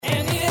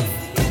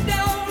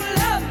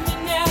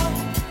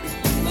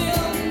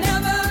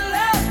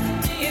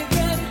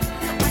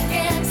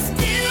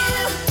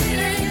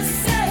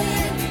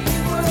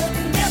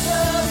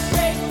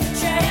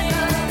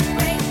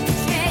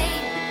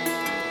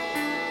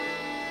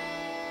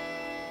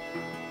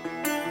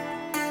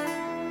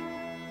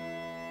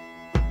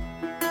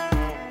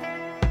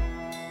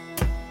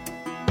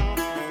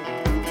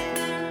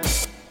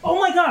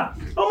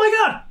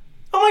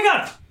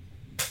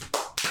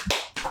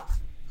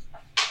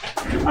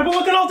I've been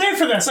looking all day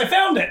for this. I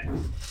found it.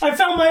 I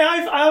found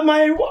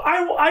my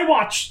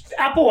iWatch,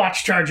 Apple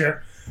Watch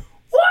charger.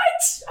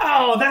 What?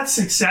 Oh, that's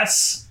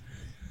success.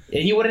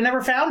 You would have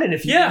never found it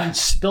if you didn't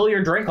spill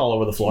your drink all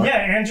over the floor. Yeah,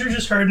 Andrew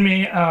just heard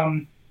me.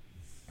 How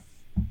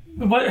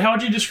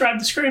would you describe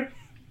the scream?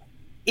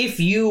 If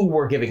you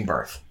were giving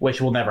birth, which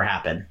will never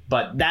happen,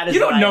 but that is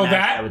you what don't know I imagine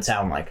that. it would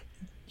sound like.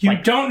 You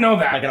don't know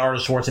that. Like an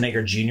Arnold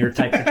Schwarzenegger Jr.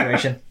 type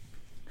situation.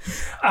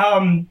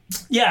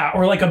 Yeah,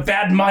 or like a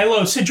bad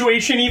Milo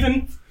situation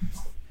even.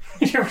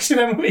 Did you ever see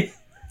that movie?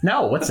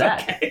 No, what's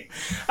that? Okay.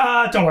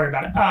 Don't worry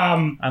about it.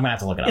 I'm going to have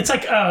to look it up. It's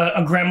like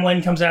a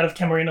gremlin comes out of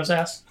Ken Marino's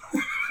ass.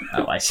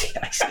 Oh, I see.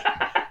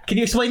 Can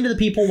you explain to the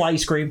people why you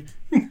screamed?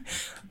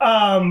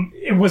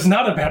 It was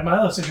not a bad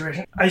Milo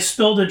situation. I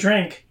spilled a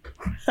drink.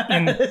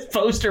 And this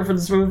poster for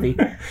this movie.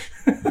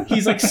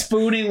 He's like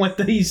spooning with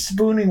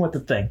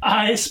the thing.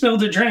 I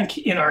spilled a drink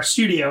in our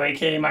studio,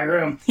 aka my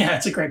room. Yeah,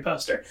 it's a great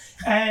poster.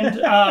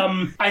 And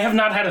I have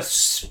not had a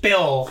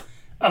spill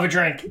of a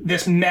drink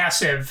this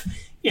massive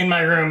in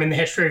my room in the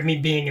history of me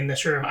being in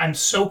this room. I'm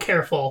so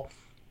careful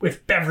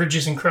with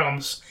beverages and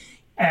crumbs.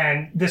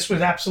 And this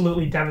was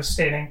absolutely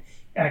devastating.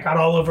 And it got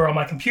all over all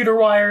my computer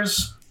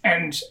wires.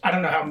 And I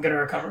don't know how I'm going to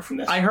recover from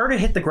this. I heard it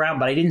hit the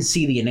ground, but I didn't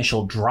see the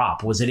initial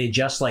drop. Was it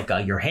just like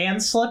your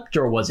hand slipped,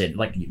 or was it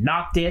like you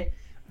knocked it?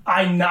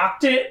 I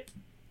knocked it. It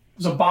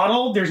was a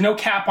bottle. There's no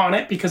cap on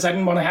it because I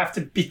didn't want to have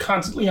to be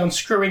constantly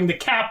unscrewing the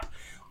cap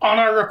on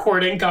our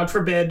recording. God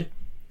forbid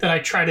that I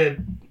try to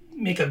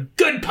make a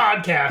good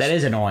podcast. That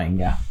is annoying,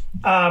 yeah.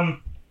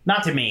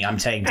 Not to me, I'm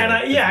saying to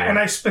and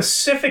I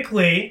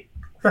specifically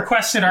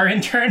requested our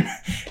intern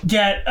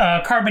get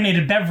a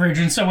carbonated beverage,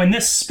 and so when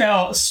this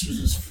fell,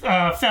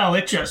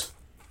 it just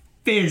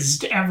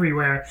fizzed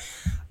everywhere.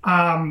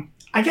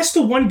 I guess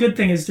the one good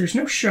thing is there's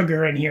no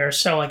sugar in here,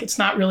 so like it's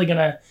not really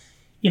gonna,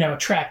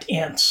 attract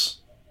ants.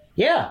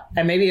 Yeah,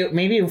 and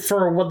maybe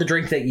for what the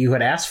drink that you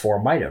had asked for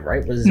might have,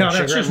 right? No,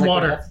 that's just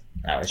water. Death?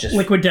 No, it's just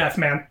Liquid Death,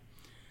 man.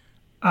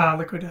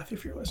 Liquid Death,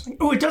 if you're listening.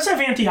 Oh, it does have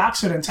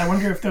antioxidants. I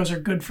wonder if those are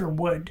good for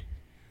wood.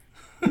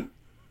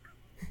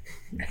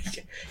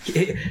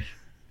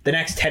 The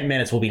next 10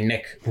 minutes will be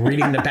Nick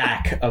reading the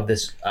back of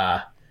this. Okay,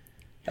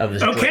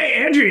 drink.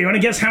 Andrew, you want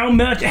to guess how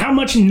much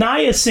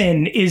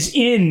niacin is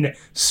in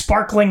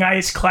sparkling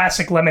ice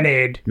classic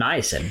lemonade?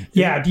 Niacin.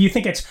 Yeah. Do you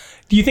think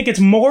it's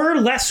more,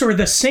 less, or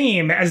the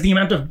same as the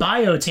amount of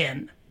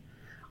biotin?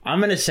 I'm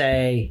gonna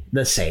say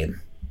the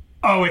same.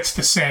 Oh, it's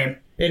the same.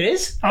 It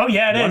is? Oh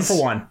yeah, it is. 1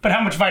 for 1. But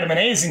how much vitamin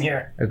A is in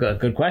here? A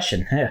good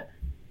question. Yeah.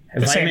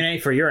 Vitamin A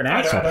for you're an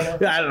asshole. I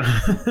don't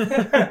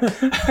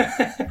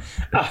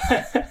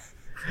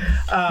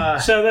know.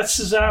 So this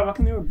is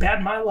welcome to a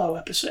Bad Milo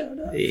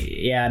episode.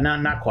 Yeah,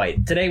 not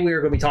quite. Today we are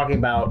going to be talking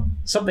about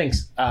something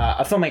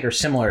a filmmaker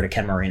similar to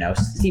Ken Marino,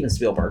 Steven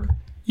Spielberg.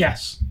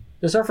 Yes.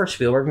 This is our first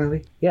Spielberg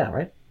movie. Yeah,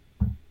 right.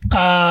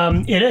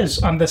 It is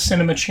on the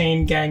Cinema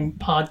Chain Gang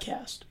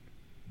podcast.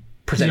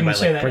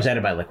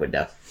 Presented by Liquid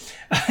Death.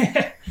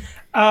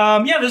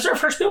 Yeah, this is our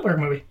first Spielberg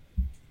movie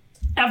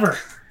ever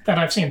that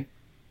I've seen.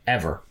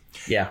 Ever.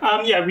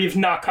 Yeah. Yeah, we've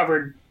not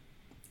covered.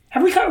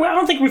 Have we? I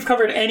don't think we've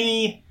covered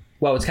any.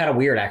 Well, it's kind of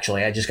weird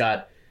actually. I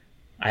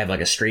have like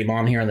a stream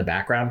on here in the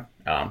background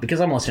because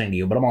I'm listening to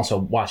you, but I'm also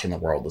watching the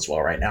world as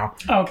well right now.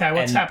 Okay,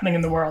 what's happening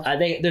in the world?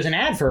 There's an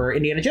ad for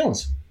Indiana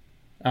Jones,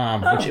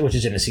 which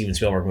is in a Steven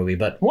Spielberg movie,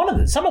 but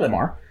some of them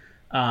are.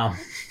 I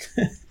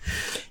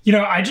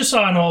just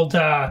saw an old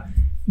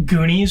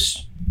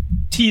Goonies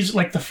tease,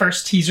 like the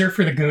first teaser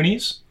for the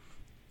Goonies,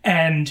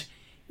 and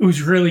it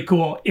was really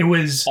cool. It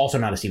was also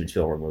not a Steven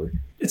Spielberg movie.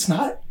 It's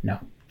not? No.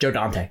 Joe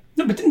Dante.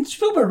 No, but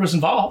Spielberg was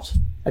involved.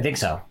 I think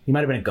so. He might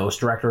have been a ghost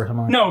director or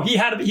something like No,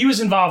 he was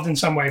involved in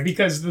some way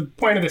because the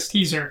point of this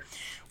teaser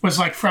was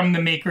like from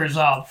the makers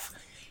of,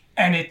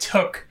 and it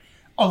took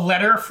a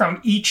letter from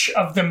each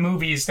of the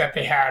movies that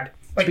they had,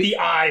 like the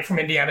I from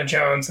Indiana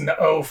Jones and the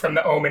O from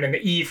The Omen and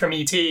the E from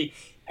E.T.,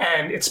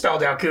 and it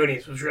spelled out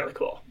Goonies. It was really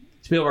cool.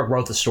 Spielberg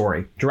wrote the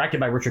story, directed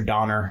by Richard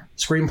Donner,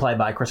 screenplay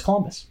by Chris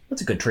Columbus.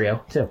 That's a good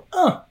trio, too.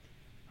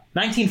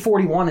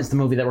 1941 is the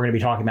movie that we're going to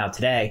be talking about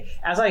today.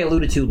 As I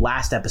alluded to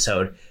last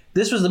episode,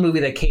 this was the movie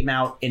that came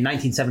out in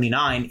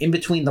 1979 in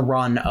between the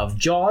run of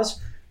Jaws,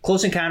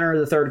 Close Encounter of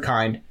the Third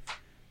Kind,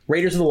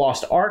 Raiders of the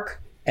Lost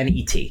Ark, and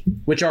E.T.,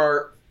 which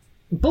are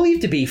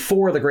believed to be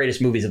 4 of the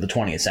greatest movies of the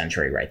 20th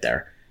century right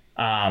there.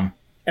 And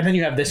then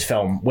you have this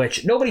film,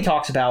 which nobody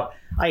talks about.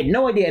 I had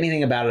no idea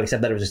anything about it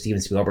except that it was a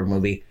Steven Spielberg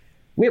movie.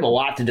 We have a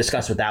lot to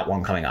discuss with that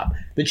one coming up.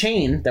 The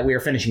Chain that we are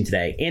finishing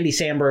today, Andy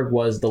Samberg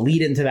was the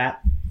lead into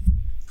that.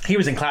 He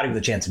was in Cloudy with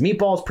a Chance of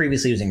Meatballs.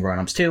 Previously, he was in Grown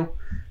Ups 2.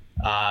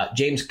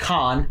 James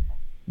Caan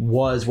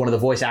was one of the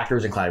voice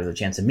actors in Cloudy with a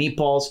Chance of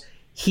Meatballs.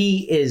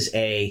 He is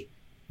a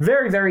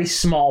very, very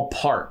small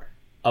part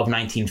of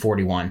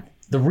 1941.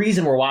 The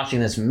reason we're watching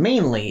this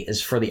mainly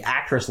is for the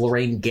actress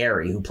Lorraine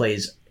Gary, who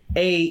plays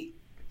a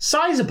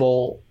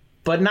sizable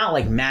but not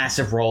like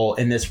massive role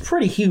in this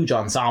pretty huge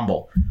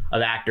ensemble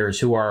of actors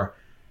who are...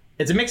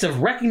 It's a mix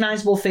of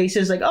recognizable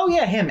faces, like, oh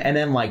yeah, him, and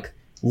then like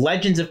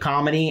legends of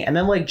comedy, and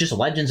then like just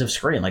legends of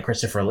screen, like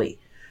Christopher Lee.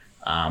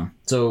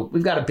 So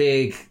we've got a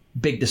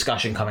big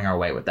discussion coming our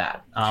way with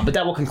that. But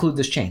that will conclude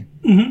this chain.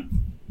 Mm-hmm.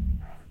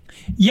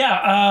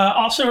 Yeah.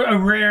 Also a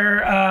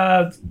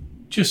rare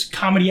just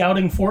comedy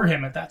outing for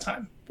him at that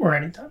time or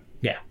any time.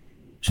 Yeah.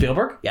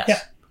 Spielberg? Yes. Yeah.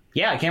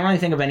 Yeah, I can't really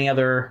think of any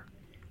other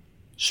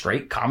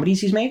straight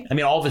comedies he's made. I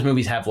mean, all of his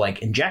movies have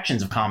like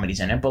injections of comedies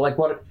in it, but like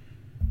what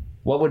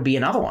would be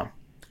another one?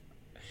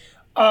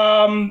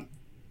 I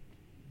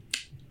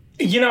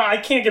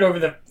can't get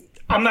over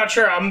I'm not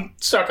sure. I'm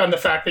stuck on the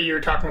fact that you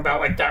were talking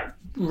about like that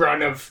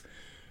run of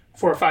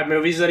 4 or 5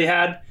 movies that he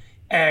had.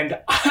 And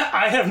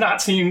I have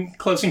not seen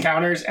Close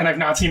Encounters, and I've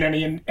not seen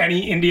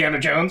any Indiana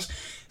Jones.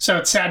 So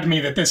it's sad to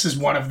me that this is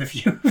one of the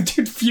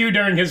few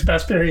during his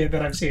best period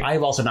that I've seen. I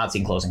have also not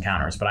seen Close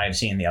Encounters, but I have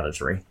seen the other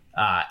 3.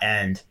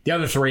 And the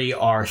other 3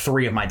 are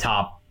 3 of my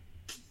top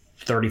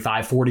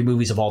 35, 40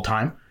 movies of all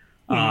time,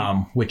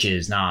 which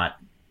is not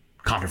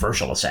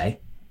controversial to say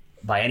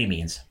by any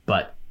means.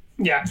 But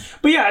yeah,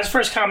 as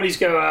far as comedies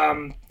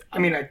go,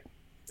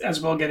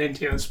 as we'll get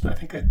into this, but I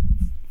think that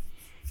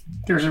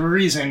there's a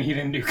reason he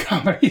didn't do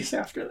comedies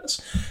after this.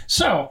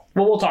 So,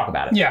 well, we'll talk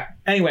about it. Yeah.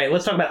 Anyway,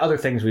 let's talk about other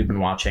things we've been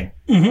watching.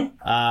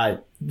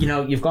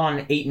 Mm-hmm. You've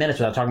gone 8 minutes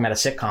without talking about a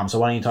sitcom, so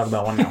why don't you talk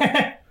about one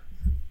now?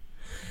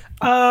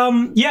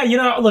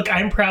 Look,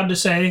 I'm proud to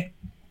say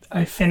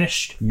I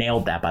finished.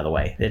 Nailed that, by the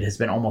way. It has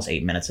been almost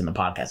 8 minutes in the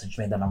podcast. I just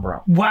made that number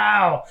up.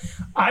 Wow.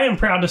 I am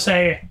proud to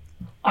say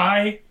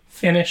I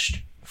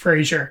finished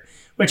Frasier,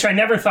 which I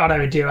never thought I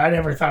would do. I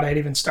never thought I'd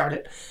even start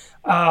it.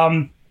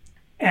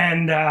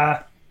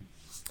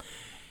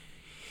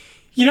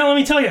 Let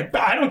me tell you,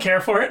 I don't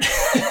care for it.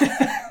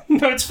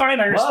 No, it's fine.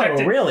 I respect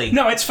it. Really?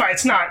 No, it's fine.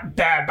 It's not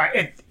bad, but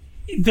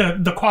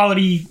the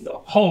quality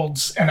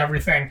holds and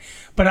everything.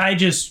 But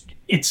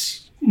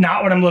it's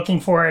not what I'm looking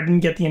for. I didn't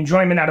get the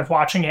enjoyment out of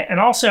watching it. And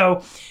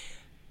also,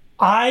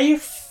 I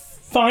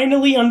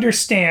finally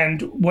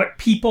understand what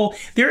people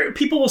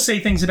will say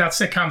things about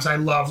sitcoms I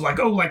love, like,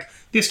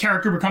 this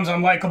character becomes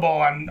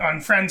unlikable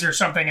on Friends or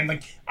something, and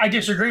like I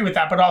disagree with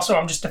that, but also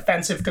I'm just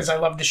defensive because I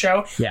love the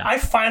show. Yeah. I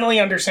finally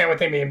understand what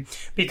they mean,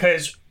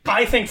 because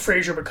I think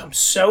Frasier becomes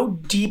so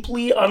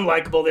deeply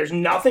unlikable. There's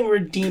nothing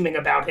redeeming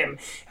about him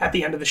at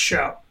the end of the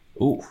show.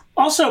 Ooh.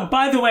 Also,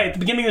 by the way, at the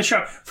beginning of the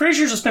show,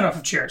 Frasier's a spinoff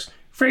of Cheers.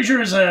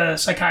 Frasier is a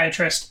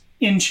psychiatrist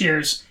in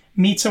Cheers,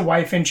 meets a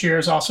wife in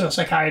Cheers, also a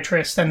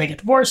psychiatrist. Then they get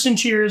divorced in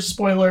Cheers,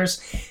 spoilers.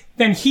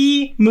 Then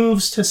he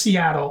moves to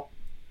Seattle,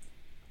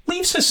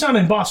 leaves his son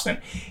in Boston.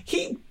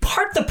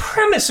 The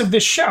premise of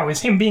this show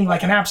is him being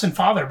like an absent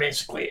father,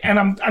 basically.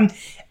 And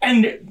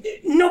and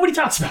nobody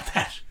talks about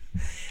that.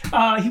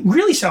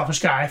 Really selfish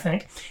guy, I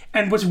think.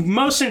 And what's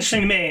most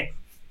interesting to me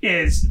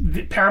is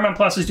Paramount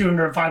Plus is doing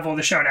a revival of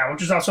the show now,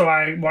 which is also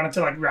why I wanted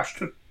to rush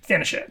to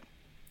finish it.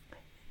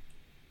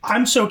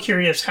 I'm so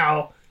curious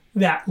how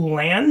that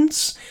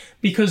lands,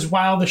 because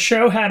while the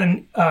show had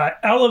an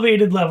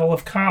elevated level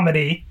of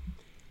comedy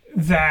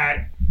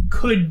that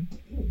could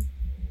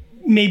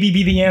maybe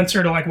be the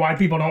answer to why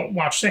people don't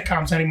watch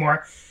sitcoms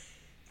anymore,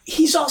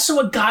 he's also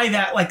a guy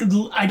that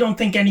I don't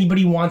think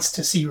anybody wants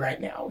to see right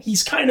now.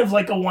 He's kind of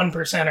like a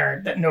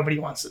 1%er that nobody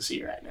wants to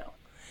see right now.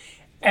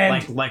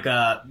 And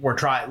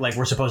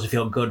we're supposed to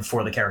feel good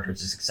for the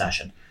characters of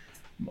Succession,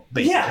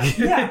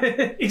 basically.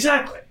 Yeah,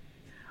 exactly.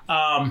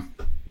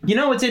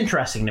 It's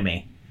interesting to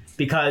me,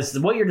 because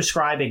what you're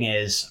describing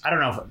is, I don't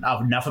know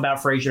enough about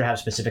Frasier to have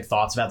specific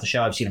thoughts about the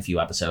show. I've seen a few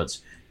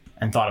episodes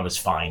and thought it was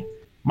fine.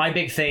 My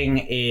big thing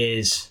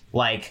is,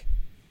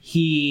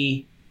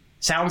 he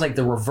sounds like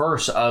the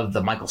reverse of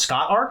the Michael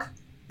Scott arc,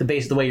 the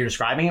way you're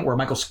describing it, where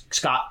Michael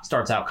Scott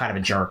starts out kind of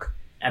a jerk,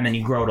 and then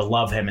you grow to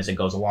love him as it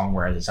goes along,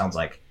 whereas it sounds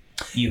like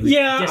you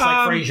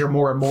dislike Frasier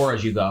more and more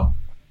as you go.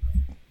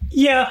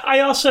 Yeah,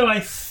 I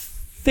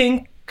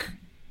think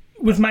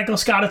with Michael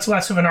Scott, it's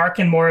less of an arc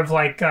and more of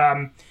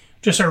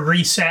just a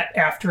reset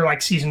after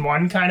season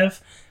 1, kind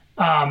of.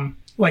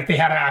 They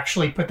had to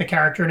actually put the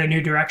character in a new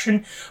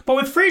direction. But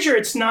with Frasier,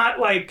 it's not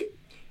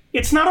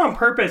on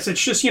purpose. It's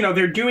just,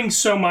 they're doing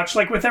so much.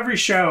 With every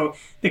show,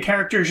 the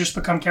characters just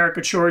become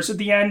caricatures at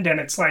the end, and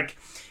it's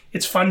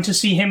fun to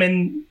see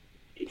him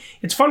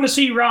it's fun to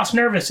see Ross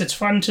nervous. It's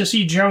fun to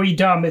see Joey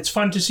dumb. It's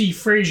fun to see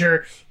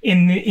Frasier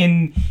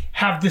in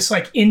have this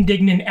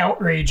indignant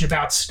outrage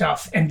about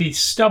stuff and be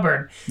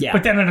stubborn. Yeah.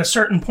 But then at a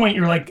certain point,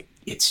 you're like,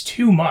 it's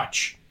too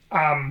much.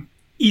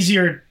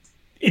 Easier.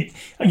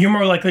 You're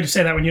more likely to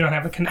say that when you don't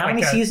have How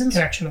many seasons?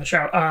 Connection to the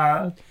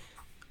show.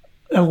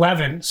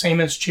 11,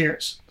 same as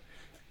Cheers.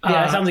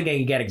 Yeah, it sounds like it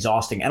can get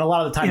exhausting, and a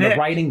lot of the time the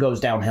writing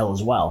goes downhill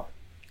as well.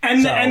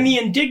 And the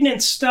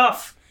indignant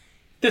stuff,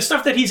 the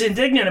stuff that he's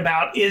indignant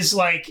about is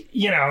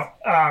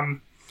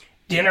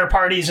dinner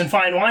parties and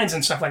fine wines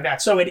and stuff like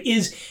that. So it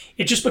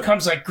just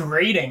becomes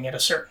grating at a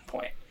certain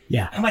point.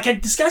 Yeah, I'm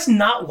this guy's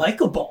not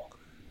likable.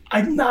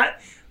 I'm not.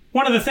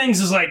 One of the things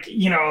is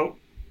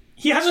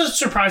he has a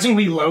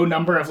surprisingly low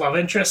number of love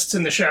interests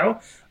in the show.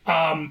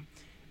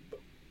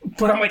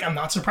 But I'm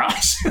not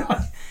surprised.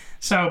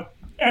 So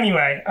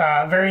anyway,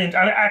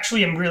 I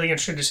actually am really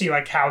interested to see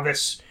how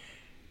this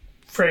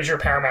Frasier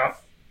Paramount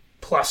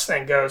plus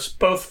thing goes,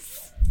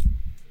 both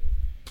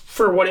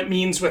for what it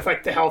means with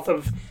like the health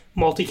of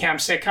multicam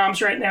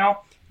sitcoms right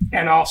now,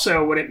 and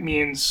also what it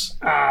means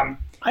I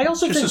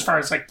also just think, as far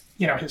as like,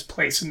 you know, his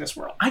place in this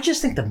world. I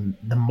just think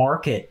the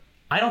market,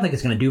 I don't think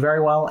it's going to do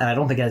very well, and I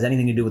don't think it has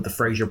anything to do with the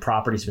Frasier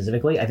property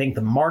specifically. I think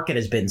the market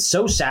has been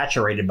so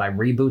saturated by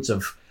reboots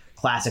of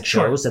classic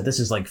shows that this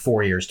is like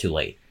 4 years too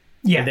late.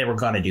 Yeah. If they were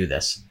going to do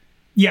this.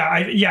 Yeah,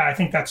 I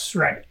think that's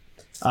right.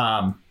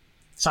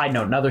 Side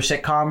note, another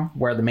sitcom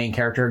where the main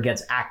character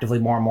gets actively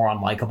more and more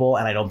unlikable,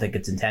 and I don't think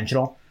it's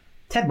intentional.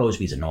 Ted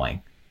Mosby's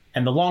annoying.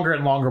 And the longer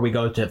and longer we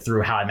go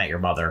through How I Met Your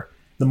Mother,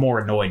 the more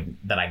annoyed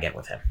that I get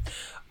with him.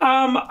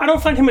 I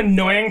don't find him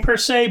annoying per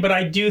se, but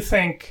I do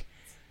think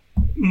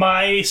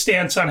my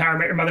stance on How I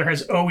Met Your Mother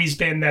has always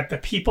been that the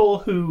people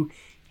who...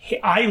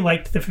 I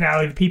liked the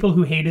finale. The people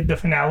who hated the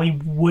finale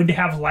would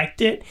have liked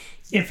it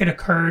if it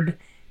occurred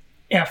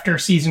after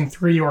season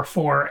 3 or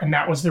 4, and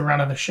that was the run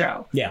of the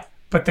show. Yeah.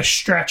 But the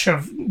stretch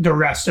of the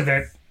rest of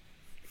it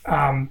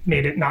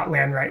made it not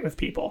land right with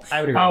people.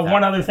 I would agree with that.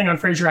 One other thing on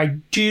Frasier, I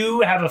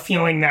do have a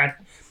feeling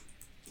that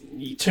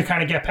to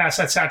kind of get past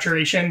that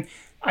saturation,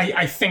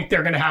 I think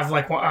they're going to have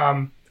like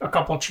a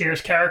couple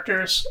Cheers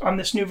characters on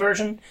this new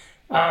version.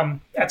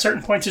 At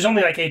certain points, there's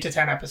only like 8 to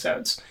 10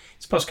 episodes.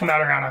 It's supposed to come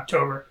out around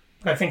October.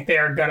 But I think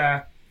we're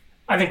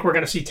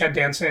going to see Ted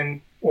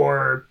Danson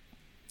or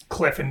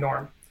Cliff and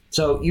Norm.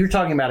 So you're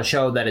talking about a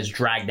show that has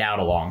dragged out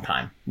a long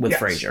time with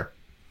Frasier.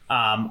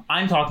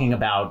 I'm talking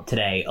about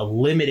today a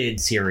limited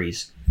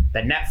series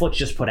that Netflix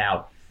just put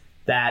out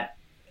that,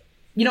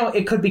 you know,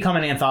 it could become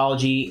an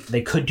anthology.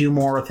 They could do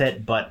more with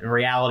it, but in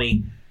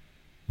reality,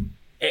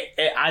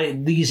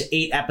 these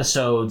 8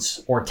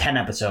 episodes or 10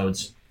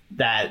 episodes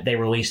that they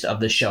released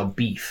of this show,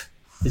 Beef,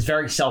 is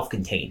very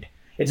self-contained.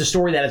 It's a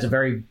story that has a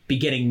very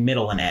beginning,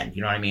 middle, and end.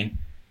 You know what I mean?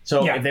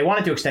 So if they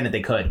wanted to extend it,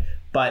 they could.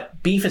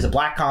 But Beef is a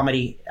black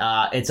comedy.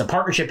 It's a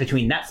partnership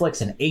between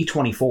Netflix and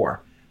A24,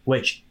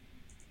 which,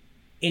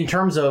 in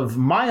terms of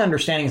my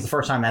understanding, is the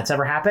first time that's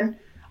ever happened.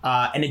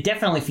 And it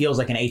definitely feels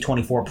like an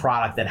A24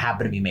 product that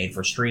happened to be made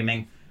for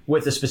streaming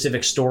with the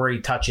specific story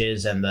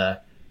touches and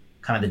the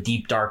kind of the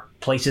deep, dark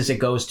places it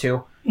goes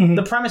to. Mm-hmm.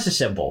 The premise is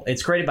simple.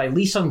 It's created by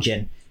Lee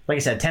Sung-jin. Like I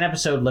said,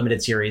 10-episode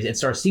limited series. It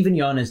stars Steven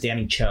Yeun as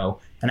Danny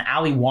Cho and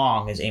Ali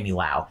Wong as Amy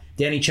Lau.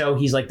 Danny Cho,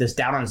 he's like this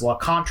down on his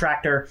luck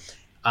contractor.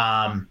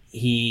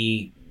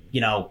 He,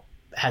 you know,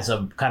 has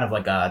a kind of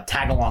like a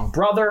tag-along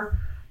brother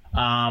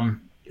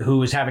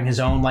who is having his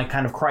own like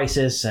kind of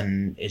crisis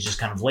and is just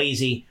kind of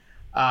lazy.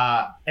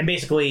 And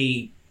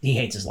basically, he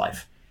hates his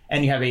life.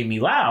 And you have Amy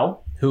Lau,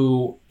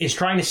 who is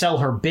trying to sell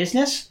her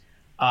business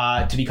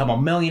to become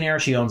a millionaire.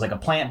 She owns like a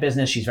plant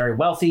business. She's very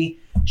wealthy.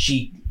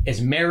 She is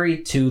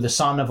married to the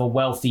son of a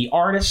wealthy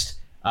artist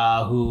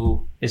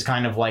who is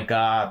kind of like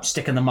a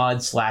stick in the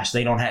mud /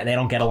 they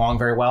don't get along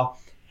very well.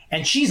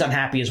 And she's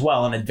unhappy as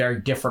well in a very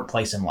different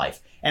place in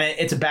life. And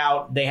it's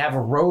about, they have a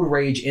road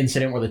rage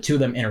incident where the two of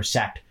them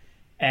intersect.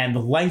 And the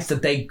lengths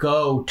that they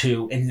go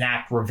to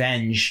enact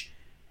revenge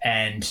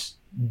and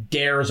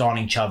dares on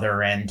each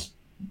other and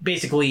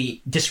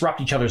basically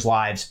disrupt each other's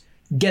lives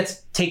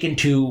gets taken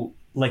to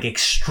like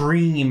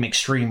extreme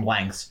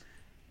lengths.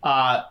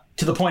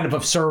 To the point of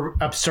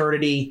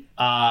absurdity,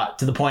 to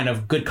the point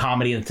of good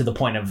comedy, and to the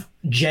point of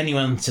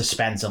genuine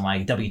suspense and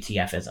like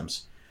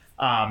WTF-isms.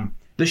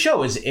 The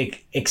show is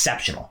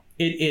exceptional.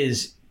 It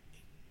is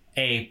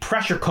a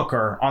pressure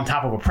cooker on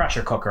top of a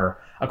pressure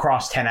cooker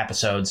across 10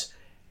 episodes.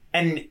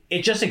 And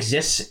it just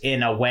exists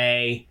in a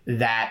way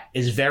that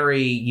is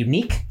very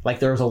unique. Like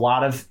there's a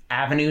lot of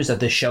avenues that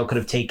this show could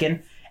have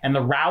taken. And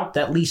the route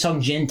that Lee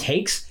Sung-jin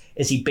takes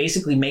is he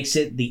basically makes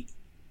it the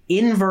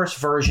inverse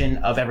version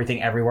of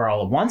Everything Everywhere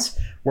All at Once,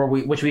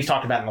 which we've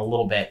talked about in a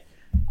little bit.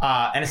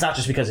 And it's not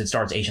just because it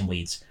stars Asian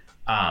leads.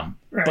 Right.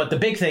 But the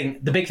big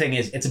thing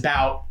is it's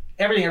about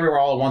Everything Everywhere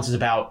All at Once is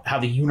about how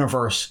the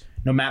universe,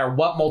 no matter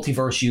what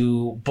multiverse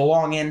you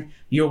belong in,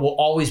 you will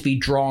always be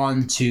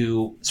drawn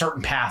to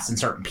certain paths and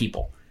certain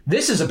people.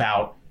 This is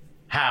about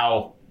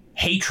how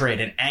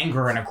hatred and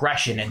anger and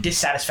aggression and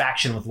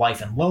dissatisfaction with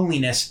life and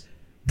loneliness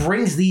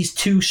brings these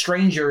two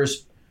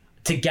strangers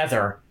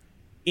together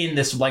in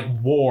this like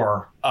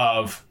war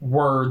of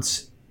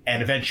words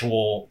and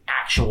eventual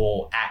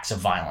actual acts of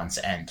violence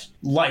and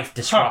life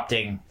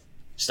disrupting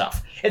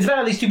stuff. It's about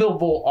how these two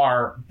people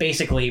are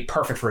basically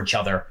perfect for each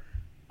other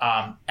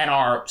and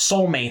are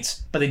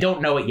soulmates, but they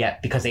don't know it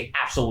yet because they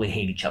absolutely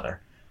hate each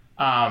other.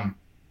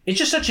 It's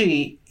just such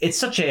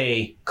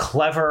a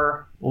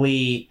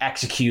cleverly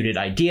executed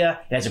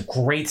idea. It has a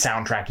great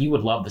soundtrack. You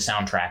would love the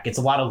soundtrack. It's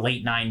a lot of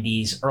late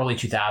 90s, early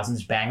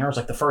 2000s bangers.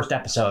 Like the first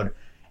episode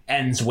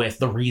ends with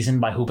The Reason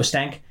by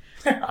Hoobastank.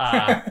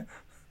 And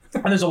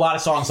there's a lot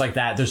of songs like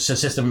that. There's a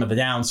System of a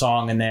Down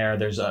song in there.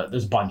 There's a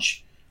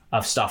bunch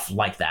of stuff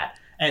like that.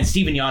 And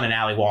Steven Yeun and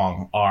Ali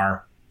Wong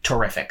are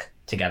terrific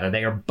together.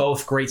 They are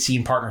both great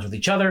scene partners with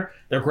each other.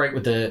 They're great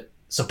with the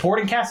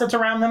supporting cast that's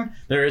around them.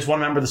 There is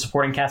one member of the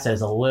supporting cast that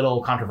is a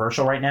little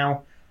controversial right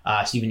now.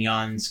 Steven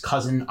Yeun's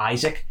cousin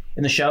Isaac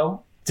in the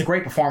show. It's a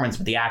great performance,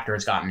 but the actor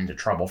has gotten into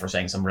trouble for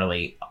saying some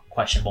really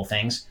questionable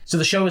things. So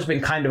the show has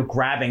been kind of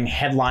grabbing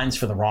headlines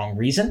for the wrong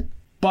reason.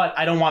 But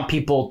I don't want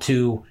people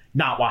to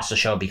not watch the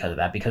show because of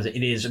that, because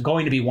it is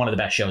going to be one of the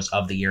best shows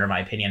of the year, in my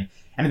opinion.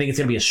 And I think it's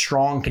going to be a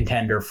strong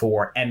contender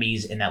for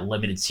Emmys in that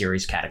limited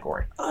series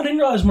category. I didn't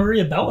realize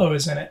Maria Bello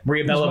is in it.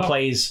 Maria Bello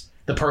plays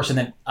the person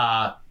that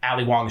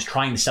Ali Wong is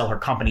trying to sell her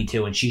company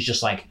to, and she's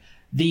just like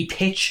the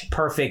pitch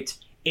perfect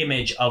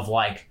image of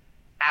like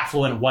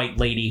affluent white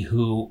lady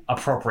who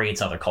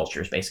appropriates other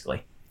cultures,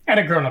 basically. And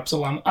a grown-ups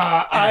alum.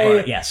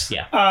 Yes,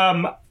 yeah.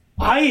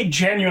 I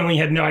genuinely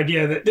had no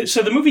idea that.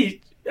 So the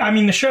movie, I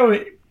mean, the show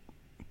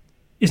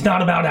is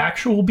not about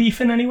actual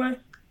beef in any way,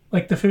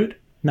 like the food.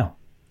 No.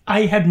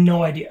 I had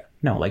no idea.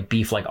 No, like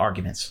beef, like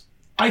arguments.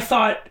 I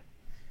thought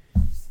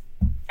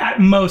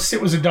at most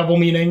it was a double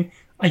meaning.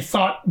 I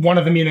thought one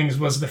of the meanings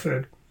was the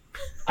food.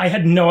 I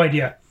had no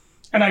idea.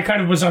 And I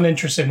kind of was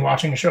uninterested in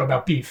watching a show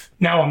about beef.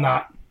 Now I'm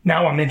not.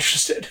 Now I'm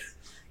interested.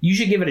 You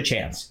should give it a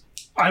chance.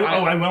 I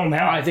will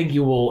now. I think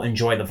you will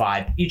enjoy the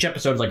vibe. Each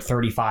episode is like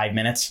 35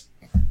 minutes.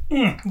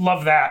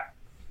 Love that.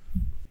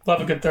 Love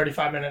a good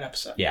 35-minute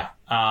episode. Yeah.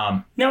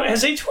 Now,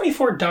 has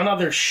A24 done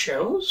other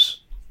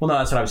shows? Well, no,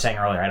 that's what I was saying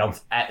earlier. I don't.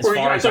 I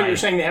thought you were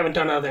saying they haven't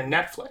done other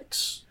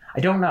Netflix. I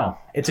don't know.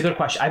 It's a good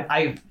question.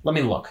 Let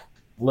me look.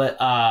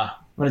 I'm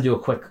gonna do a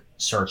quick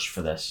search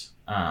for this.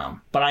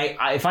 But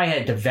if I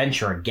had to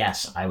venture a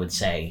guess, I would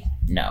say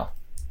no.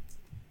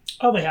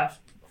 Oh, they have.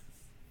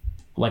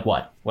 Like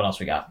what? What else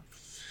we got?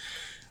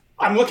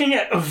 I'm looking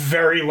at a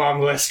very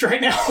long list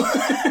right now.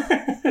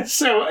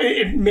 So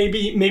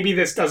maybe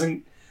this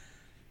doesn't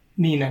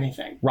mean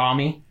anything.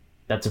 Rami,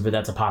 that's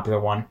a popular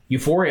one.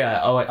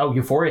 Euphoria.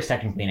 Euphoria is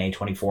technically an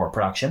A24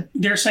 production.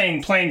 They're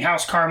saying Playing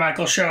House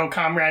Carmichael Show,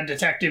 Comrade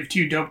Detective,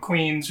 Two Dope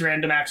Queens,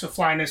 Random Acts of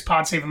Flyness,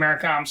 Pod Save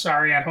America, I'm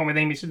Sorry, At Home with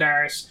Amy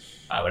Sedaris.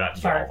 I would have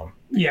to do all of them.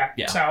 Yeah.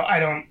 So I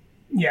don't.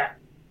 Yeah.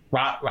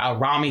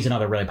 Rami's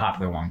another really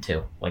popular one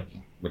too, like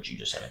what you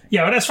just said.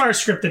 Yeah, but as far as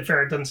scripted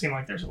fare, it doesn't seem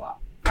like there's a lot.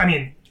 I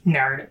mean,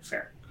 narrative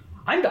fare.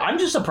 I'm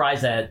just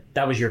surprised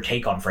that was your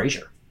take on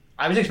Frasier.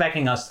 I was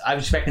expecting the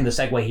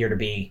segue here to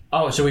be,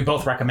 oh, so we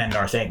both recommend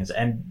our things,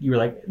 and you were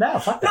like, no,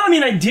 fuck that. No, I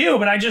mean I do,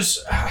 but I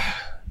just,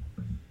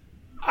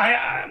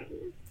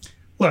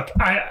 look,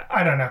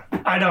 I don't know.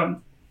 I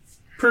don't.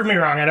 Prove me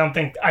wrong. I don't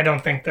think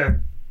that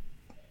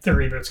the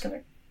reboot's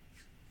gonna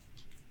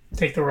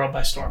take the world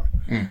by storm.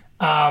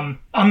 I'm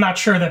not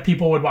sure that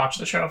people would watch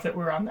the show if it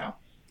were on now,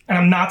 and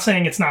I'm not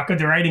saying it's not good.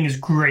 The writing is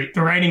great.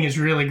 The writing is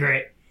really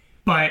great,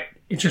 but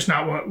it's just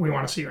not what we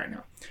want to see right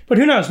now. But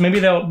who knows? Maybe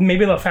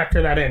they'll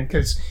factor that in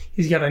because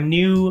he's got a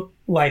new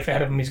life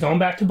ahead of him. He's going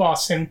back to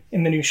Boston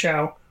in the new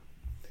show.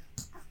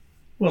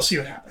 We'll see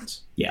what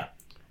happens. Yeah.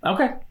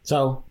 Okay.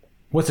 So,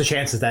 what's the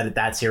chances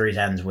that series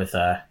ends with?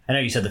 I know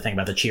you said the thing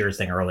about the Cheers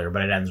thing earlier,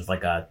 but it ends with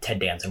like Ted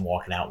Danson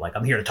walking out like,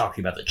 "I'm here to talk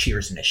to you about the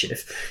Cheers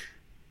initiative."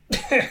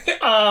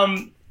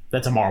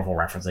 That's a Marvel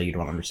reference that you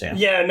don't understand.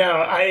 Yeah. No.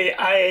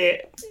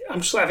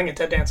 I'm just laughing at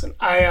Ted Danson.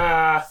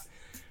 I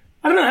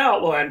don't know how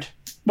it will end.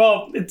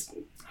 Well,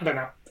 I don't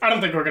know. I don't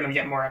think we're going to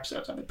get more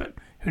episodes of it, but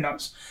who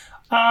knows?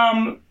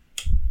 I'd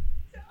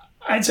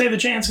say the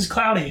chance is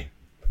cloudy.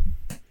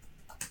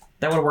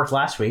 That would have worked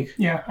last week.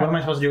 Yeah. What am I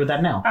supposed to do with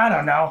that now? I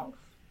don't know.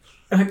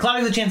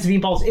 Cloudy with a Chance of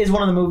Meatballs is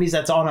one of the movies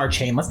that's on our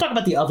chain. Let's talk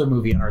about the other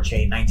movie on our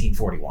chain,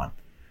 1941,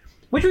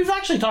 which we've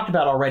actually talked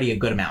about already a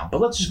good amount,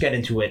 but let's just get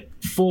into it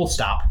full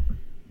stop.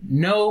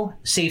 No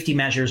safety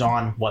measures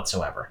on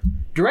whatsoever.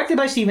 Directed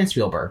by Steven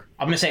Spielberg.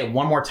 I'm going to say it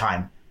one more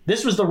time.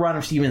 This was the run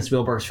of Steven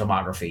Spielberg's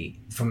filmography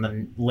from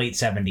the late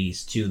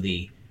 70s to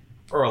the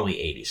early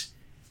 80s.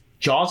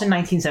 Jaws in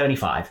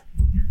 1975.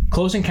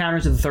 Close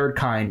Encounters of the Third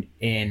Kind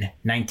in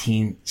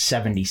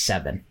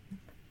 1977.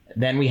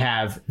 Then we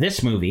have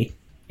this movie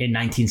in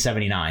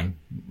 1979,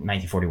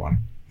 1941.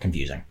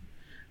 Confusing.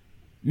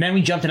 And then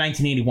we jump to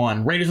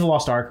 1981, Raiders of the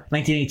Lost Ark,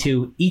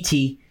 1982,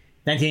 E.T.,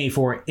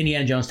 1984,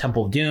 Indiana Jones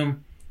Temple of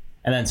Doom,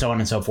 and then so on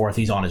and so forth.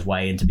 He's on his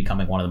way into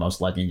becoming one of the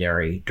most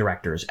legendary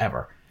directors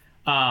ever.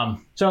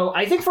 So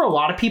I think for a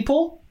lot of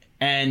people,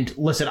 and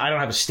listen, I don't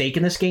have a stake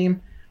in this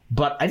game,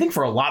 but I think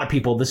for a lot of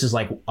people, this is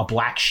like a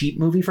black sheep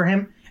movie for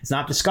him. It's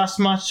not discussed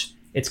much.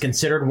 It's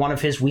considered one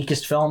of his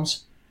weakest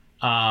films.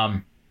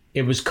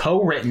 It was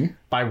co-written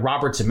by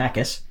Robert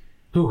Zemeckis,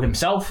 who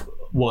himself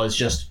was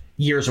just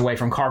years away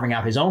from carving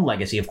out his own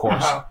legacy, of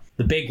course. Uh-huh.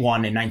 The big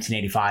one in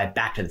 1985,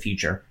 Back to the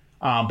Future.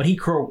 But he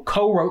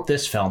co-wrote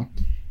this film.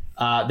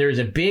 There's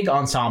a big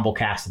ensemble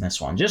cast in this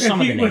one. Just some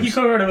of the names. Well, he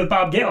co-wrote it with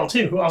Bob Gale,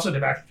 too, who also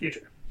did Back to the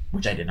Future.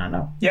 Which I did not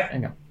know. Yeah.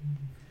 There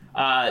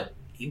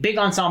you go. Big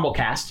ensemble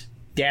cast.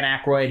 Dan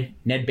Aykroyd,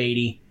 Ned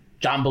Beatty,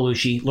 John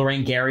Belushi,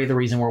 Lorraine Gary, the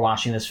reason we're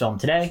watching this film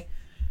today.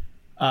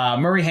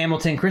 Murray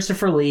Hamilton,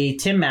 Christopher Lee,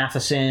 Tim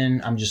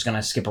Matheson. I'm just going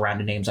to skip around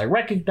to names I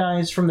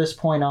recognize from this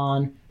point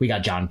on. We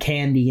got John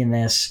Candy in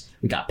this.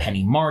 We got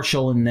Penny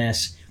Marshall in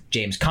this.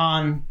 James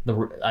Caan,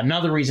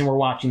 another reason we're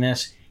watching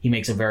this. He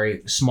makes a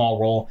very small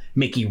role.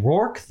 Mickey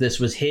Rourke, this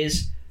was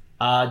his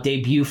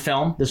debut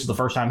film. This was the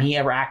first time he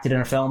ever acted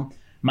in a film.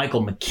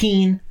 Michael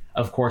McKean,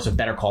 of course, of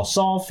Better Call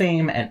Saul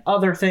fame and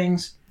other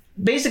things.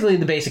 Basically,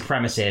 the basic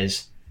premise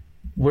is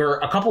we're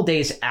a couple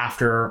days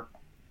after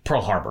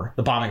Pearl Harbor,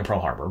 the bombing of Pearl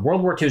Harbor.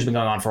 World War II has been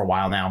going on for a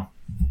while now.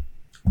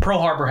 Pearl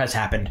Harbor has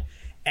happened,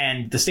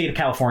 and the state of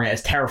California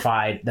is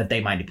terrified that they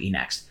might be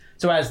next.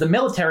 So as the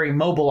military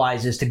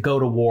mobilizes to go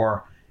to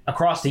war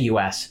across the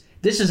U.S.,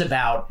 this is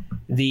about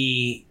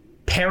the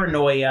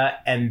paranoia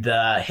and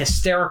the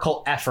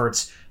hysterical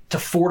efforts to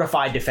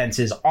fortify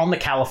defenses on the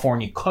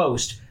California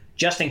coast,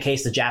 just in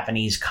case the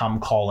Japanese come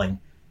calling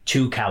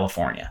to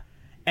California.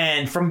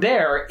 And from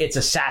there, it's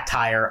a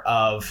satire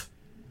of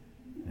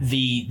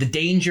the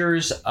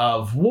dangers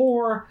of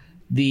war,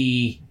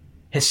 the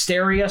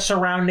hysteria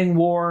surrounding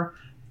war,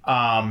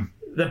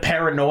 the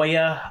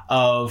paranoia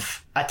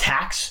of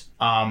attacks,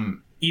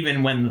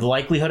 even when the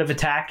likelihood of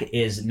attack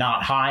is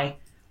not high,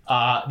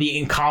 the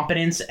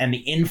incompetence and the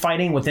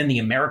infighting within the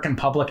American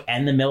public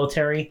and the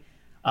military.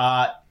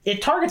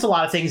 It targets a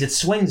lot of things. It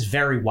swings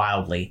very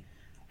wildly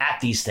at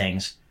these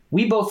things.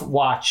 We both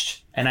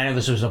watched, and I know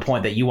this was a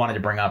point that you wanted to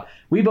bring up,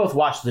 we both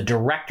watched the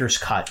director's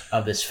cut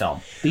of this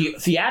film. The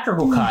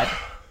theatrical cut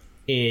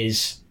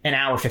is an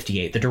hour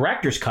 58. The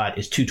director's cut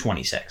is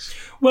 2:26.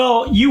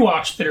 Well, you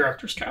watched the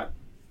director's cut.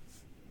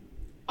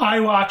 I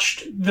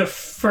watched the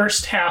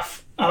first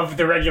half of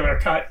the regular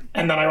cut,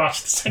 and then I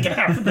watched the second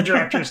half of the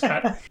director's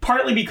cut.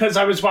 Partly because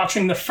I was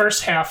watching the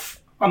first half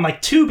on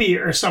like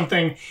Tubi or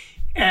something,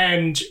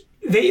 and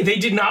they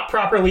did not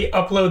properly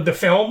upload the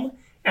film.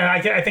 And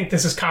I think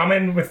this is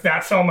common with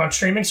that film on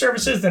streaming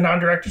services, the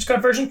non-director's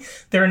cut version.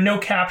 There are no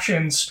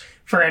captions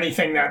for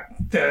anything that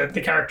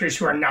the characters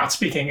who are not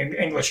speaking in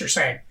English are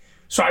saying.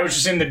 So I was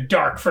just in the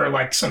dark for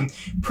like some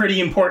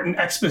pretty important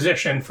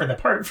exposition for the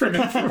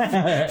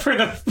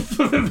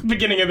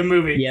beginning of the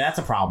movie. Yeah, that's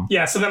a problem.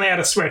 Yeah, so then I had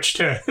to switch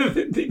to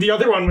the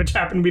other one, which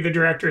happened to be the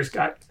director's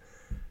cut.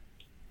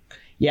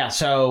 Yeah,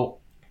 so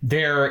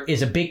there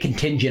is a big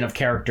contingent of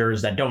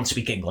characters that don't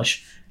speak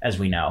English, as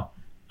we know.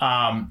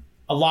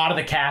 A lot of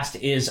the cast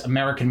is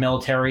American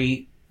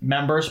military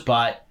members,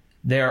 but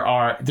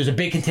there's a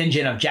big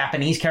contingent of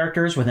Japanese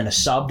characters within a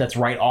sub that's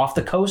right off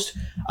the coast.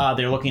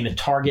 They're looking to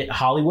target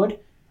Hollywood,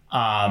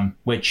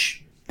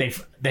 which they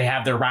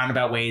have their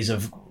roundabout ways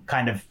of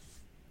kind of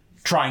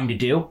trying to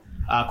do.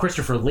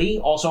 Christopher Lee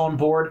also on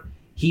board.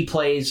 He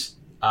plays,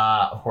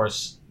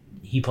 Christopher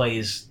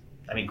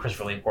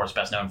Lee, of course,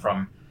 best known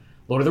from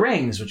Lord of the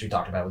Rings, which we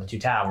talked about with the Two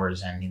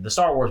Towers and the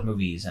Star Wars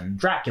movies and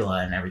Dracula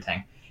and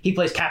everything. He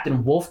plays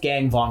Captain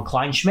Wolfgang von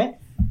Kleinschmidt,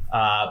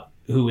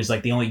 who is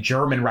like the only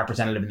German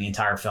representative in the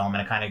entire film,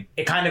 and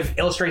it kind of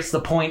illustrates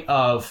the point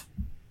of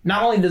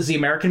not only does the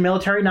American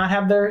military not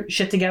have their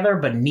shit together,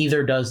 but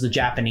neither does the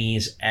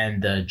Japanese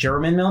and the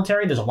German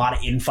military. There's a lot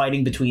of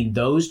infighting between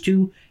those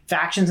two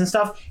factions and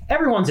stuff.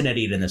 Everyone's an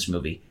idiot in this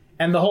movie,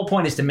 and the whole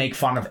point is to make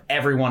fun of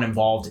everyone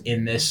involved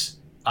in this,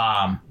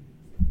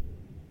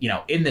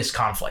 in this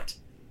conflict.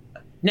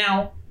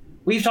 Now,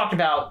 we've talked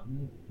about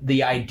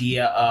the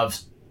idea of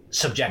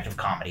subjective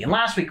comedy, and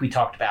last week we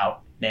talked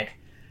about, Nick,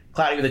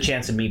 Cloudy with a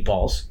Chance of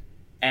Meatballs,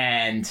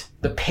 and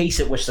the pace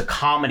at which the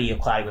comedy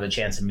of Cloudy with a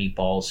Chance of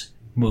Meatballs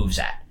moves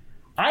at.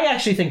 I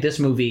actually think this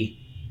movie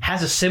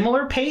has a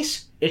similar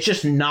pace. It's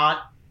just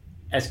not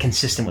as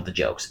consistent with the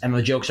jokes, and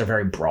the jokes are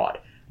very broad.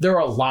 There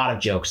are a lot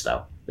of jokes,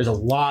 though. There's a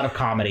lot of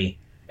comedy.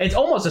 It's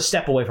almost a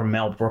step away from a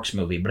Mel Brooks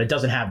movie, but it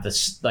doesn't have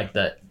this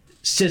the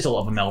sizzle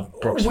of a Mel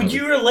Brooks movie. Would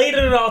you relate it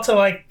at all to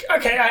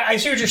okay, I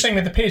see what you're saying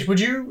with the pace.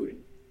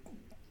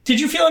 Did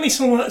you feel any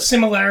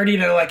similarity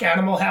to like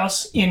Animal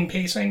House in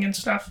pacing and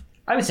stuff?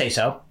 I would say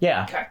so,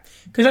 yeah. Okay,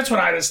 because that's what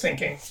I was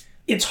thinking.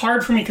 It's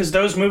hard for me because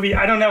those movies,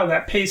 I don't know,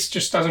 that pace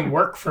just doesn't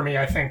work for me.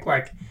 I think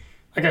like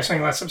I was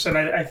saying last episode,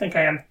 I think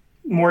I am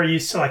more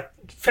used to like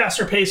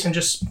faster pace and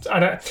just,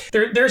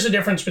 there's a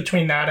difference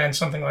between that and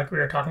something like we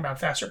were talking about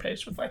faster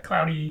pace with like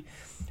Cloudy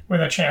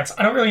with a Chance.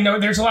 I don't really know.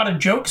 There's a lot of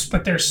jokes,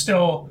 but there's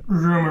still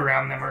room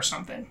around them or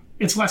something.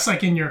 It's less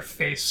like in your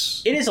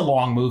face. It is a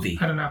long movie.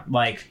 I don't know.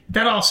 Like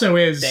that also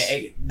is.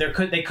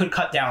 They could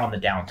cut down on the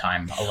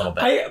downtime a little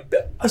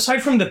bit.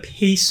 Aside from the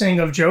pacing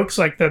of jokes,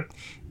 like the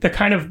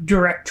kind of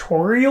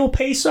directorial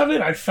pace of it,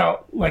 I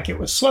felt like it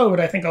was slow. But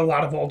I think a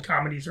lot of old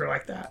comedies are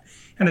like that,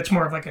 and it's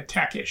more of like a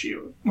tech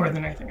issue more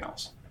than anything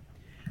else.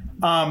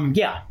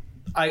 Yeah,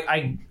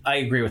 I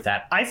agree with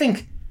that. I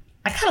think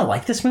I kind of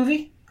like this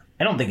movie.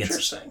 I don't think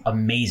it's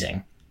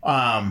amazing.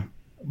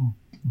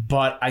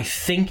 But I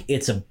think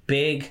it's a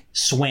big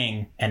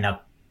swing and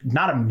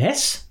not a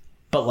miss,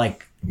 but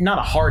like not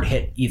a hard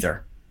hit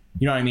either.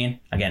 You know what I mean?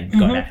 Again,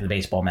 going back to the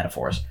baseball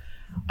metaphors.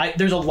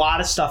 There's a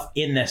lot of stuff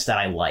in this that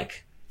I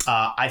like.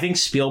 I think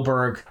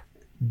Spielberg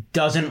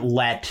doesn't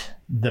let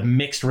the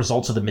mixed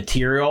results of the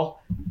material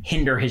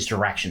hinder his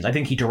directions. I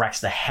think he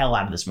directs the hell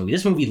out of this movie.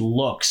 This movie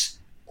looks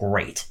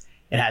great.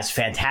 It has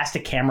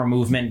fantastic camera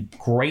movement,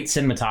 great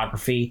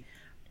cinematography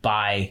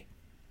by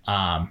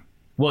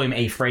William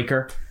A.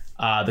 Fraker.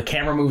 The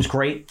camera moves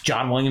great.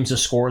 John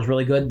Williams' score is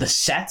really good. The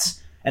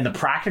sets and the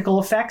practical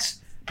effects,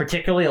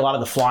 particularly a lot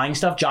of the flying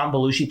stuff. John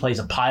Belushi plays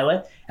a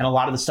pilot, and a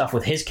lot of the stuff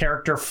with his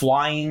character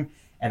flying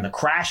and the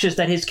crashes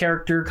that his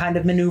character kind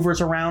of maneuvers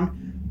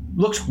around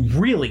looks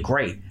really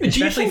great,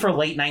 especially for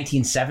late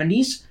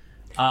 1970s.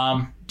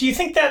 Do you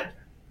think that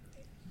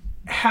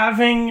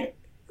having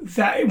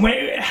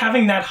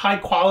that high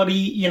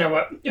quality,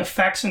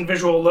 effects and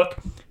visual look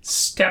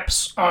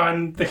steps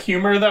on the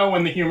humor though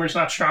when the humor's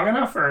not strong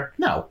enough? Or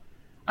No,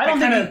 I don't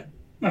think.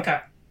 Okay.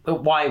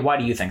 Why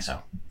do you think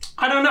so?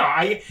 I don't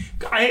know.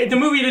 The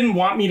movie didn't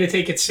want me to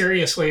take it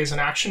seriously as an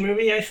action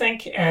movie, I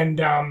think, and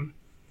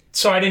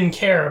so I didn't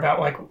care about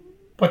like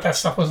what that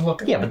stuff was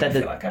looking. Yeah, like. but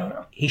I don't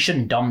know. He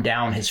shouldn't dumb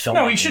down his film.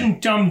 No, he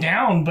shouldn't dumb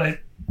down. But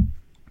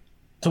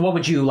so, what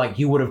would you like?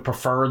 You would have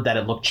preferred that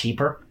it looked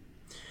cheaper?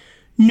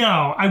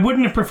 No, I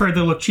wouldn't have preferred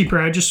that it looked cheaper.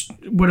 I just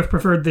would have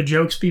preferred the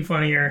jokes be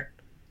funnier.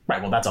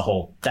 Right. Well, that's a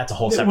whole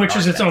separate. Which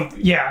is its argument.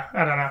 own. Yeah,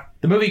 I don't know.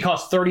 The movie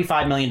cost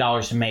 $35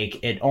 million to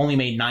make. It only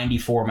made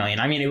 $94 million.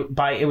 I mean,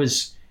 it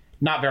was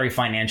not very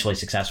financially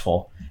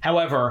successful.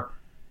 However,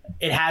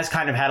 it has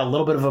kind of had a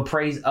little bit of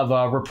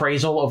a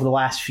reprisal over the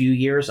last few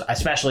years,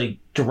 especially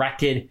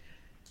directed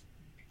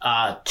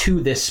to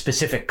this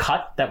specific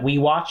cut that we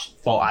watched.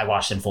 Well, I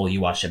watched in full.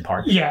 You watched in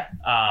part. Yeah.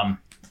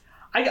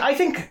 I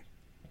think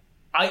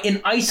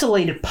in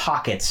isolated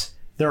pockets,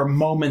 there are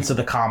moments of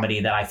the comedy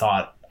that I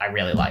thought I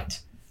really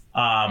liked.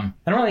 I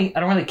don't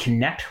really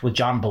connect with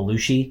John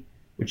Belushi,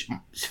 which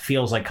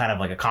feels like kind of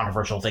like a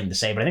controversial thing to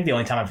say, but I think the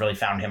only time I've really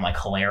found him like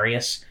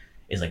hilarious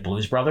is like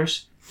Blues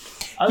Brothers.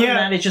 Other than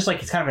that, it's just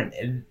like it's kind of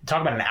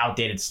talk about an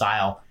outdated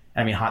style.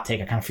 I mean, hot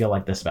take. I kind of feel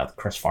like this about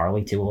Chris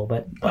Farley too a little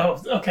bit. But.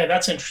 Oh, okay,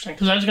 that's interesting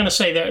because I was going to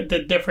say that the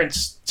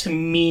difference to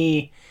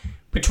me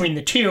between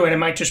the two, and it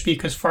might just be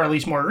because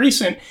Farley's more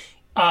recent,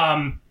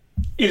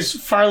 is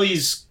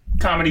Farley's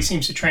comedy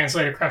seems to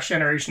translate across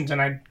generations, and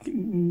I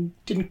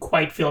didn't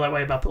quite feel that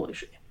way about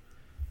Belushi.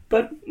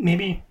 But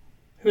maybe,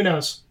 who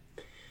knows?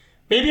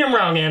 Maybe I'm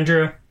wrong,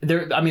 Andrew.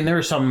 There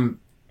are some,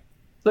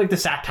 like the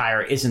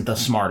satire isn't the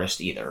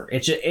smartest either.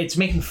 It's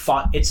making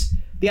fun.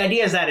 The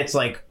idea is that it's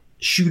like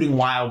shooting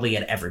wildly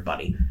at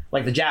everybody.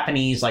 Like the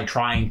Japanese like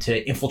trying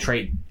to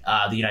infiltrate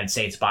the United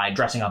States by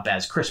dressing up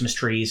as Christmas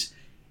trees,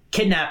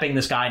 kidnapping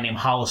this guy named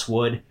Hollis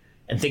Wood,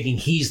 and thinking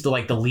he's the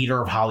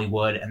leader of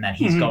Hollywood, and that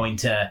he's going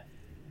to.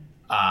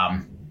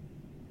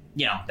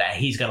 That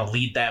he's going to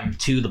lead them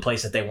to the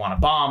place that they want to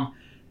bomb,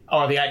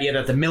 or the idea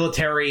that the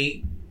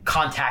military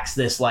contacts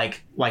this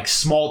like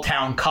small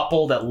town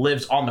couple that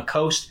lives on the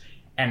coast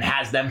and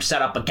has them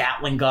set up a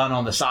Gatling gun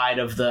on the side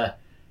of the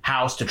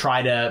house to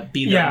try to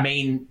be their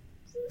main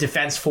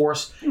defense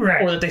force,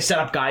 right. Or that they set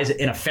up guys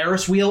in a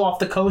Ferris wheel off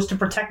the coast to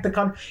protect the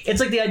country. It's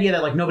like the idea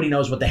that like nobody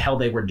knows what the hell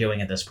they were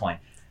doing at this point.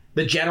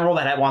 The general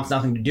that wants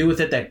nothing to do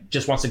with it, that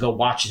just wants to go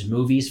watch his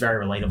movies,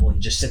 very relatable. He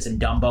just sits in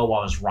Dumbo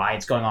while there's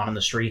riots going on in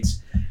the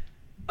streets.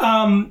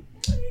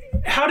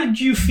 How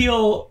did you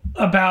feel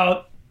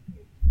about,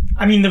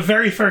 the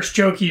very first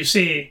joke you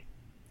see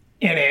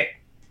in it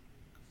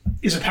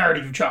is a parody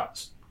of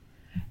Jaws.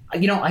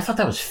 I thought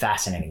that was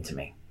fascinating to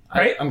me.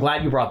 Right? I'm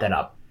glad you brought that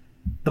up.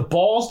 The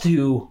balls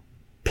to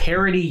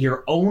parody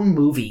your own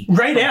movie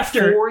right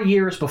after 4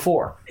 years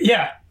before.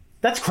 Yeah.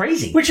 That's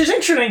crazy. Which is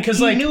interesting because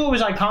he knew it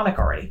was iconic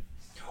already.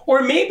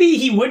 Or maybe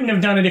he wouldn't have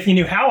done it if he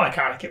knew how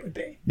iconic it would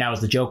be. Now, is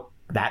the joke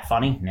that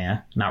funny? Nah,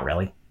 not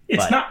really.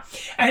 It's not.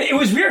 And it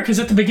was weird because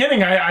at the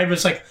beginning I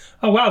was like,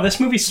 oh wow, this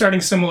movie's starting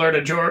similar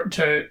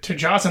to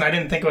Jaws, and I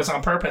didn't think it was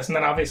on purpose. And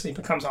then obviously it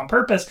becomes on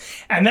purpose.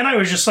 And then I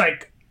was just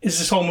like, is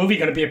this whole movie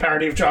going to be a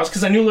parody of Jaws?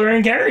 Because I knew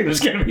Lorraine Gary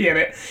was going to be in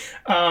it.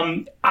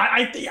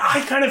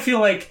 I kind of feel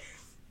like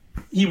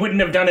he wouldn't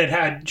have done it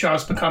had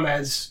Jaws become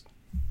as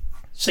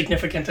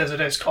significant as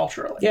it is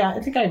culturally. Yeah, I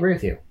think I agree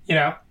with you.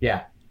 Yeah.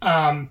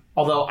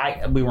 Although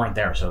we weren't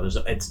there, so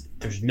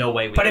there's no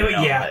way we could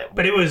know. Yeah,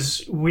 but it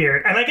was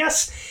weird. And I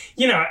guess,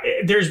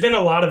 there's been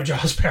a lot of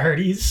Jaws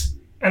parodies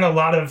and a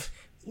lot of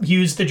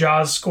use the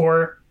Jaws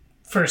score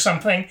for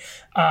something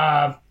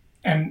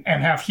and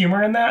have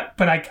humor in that.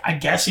 But I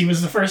guess he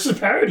was the first to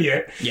parody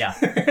it. Yeah.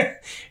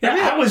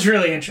 That was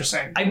really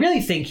interesting. I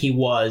really think he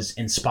was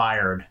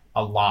inspired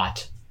a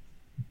lot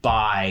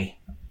by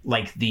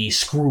like the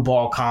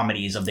screwball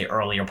comedies of the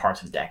earlier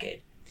parts of the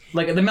decade.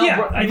 Like the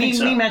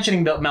me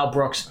mentioning Mel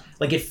Brooks,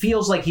 like it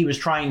feels like he was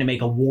trying to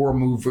make a war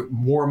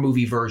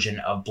movie version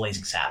of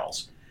Blazing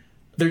Saddles.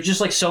 There's just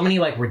like so many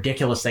like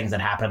ridiculous things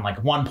that happen. Like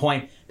at one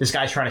point, this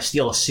guy's trying to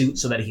steal a suit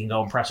so that he can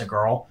go impress a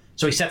girl.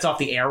 So he sets off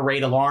the air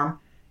raid alarm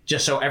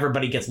just so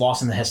everybody gets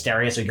lost in the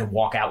hysteria so he can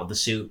walk out with the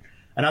suit.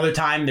 Another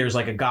time, there's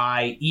like a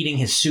guy eating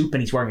his soup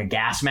and he's wearing a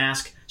gas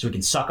mask so he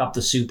can suck up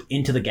the soup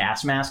into the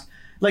gas mask.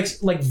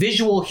 Like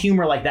visual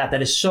humor like that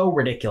is so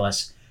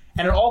ridiculous.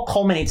 And it all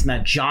culminates in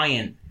that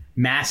giant,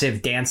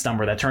 massive dance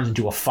number that turns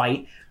into a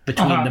fight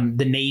between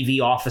the Navy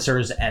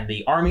officers and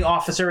the Army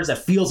officers that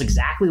feels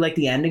exactly like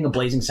the ending of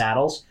Blazing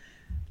Saddles.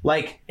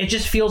 Like, it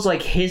just feels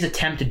like his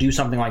attempt to do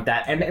something like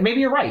that. And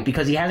maybe you're right,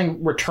 because he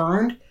hasn't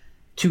returned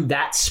to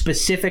that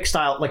specific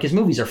style. Like, his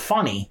movies are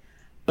funny,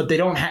 but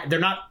they're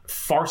not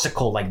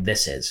farcical like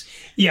this is.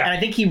 Yeah. And I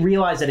think he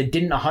realized that it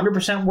didn't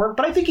 100% work,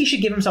 but I think he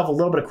should give himself a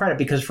little bit of credit,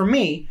 because for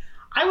me,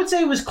 I would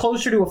say it was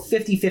closer to a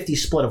 50-50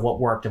 split of what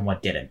worked and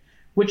what didn't.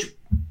 Which,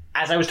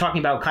 as I was talking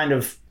about kind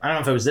of, I don't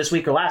know if it was this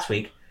week or last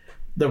week,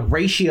 the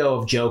ratio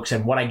of jokes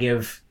and what I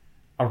give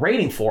a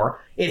rating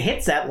for, it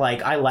hits that,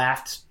 like, I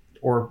laughed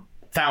or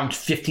found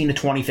 15 to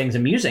 20 things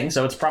amusing,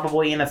 so it's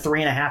probably in a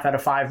 3.5 out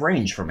of 5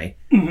 range for me.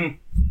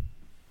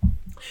 Mm-hmm.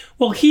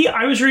 Well,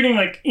 I was reading,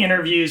 like,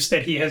 interviews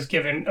that he has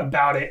given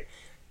about it,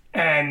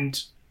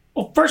 and,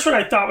 well, first what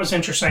I thought was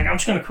interesting, I'm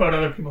just going to quote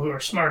other people who are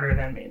smarter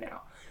than me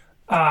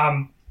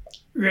now.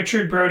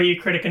 Richard Brody,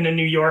 critic in The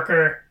New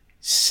Yorker,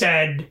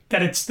 said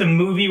that it's the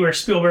movie where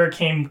Spielberg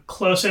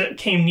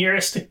came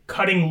nearest to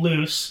cutting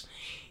loose,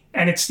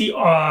 and it's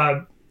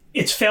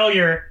its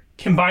failure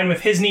combined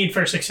with his need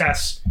for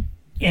success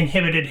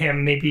inhibited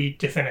him maybe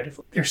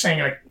definitively. They're saying,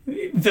 like,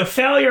 the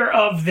failure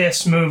of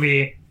this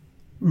movie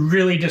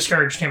really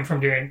discouraged him from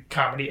doing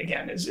comedy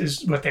again,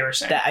 is what they were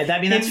saying.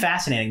 That's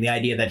fascinating, the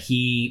idea that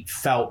he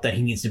felt that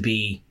he needs to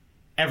be,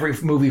 every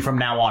movie from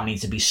now on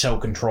needs to be so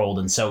controlled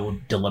and so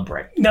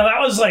deliberate. Now, that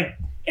was like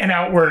an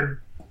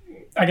outward,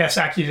 I guess,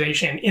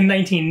 accusation. In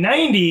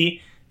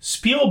 1990,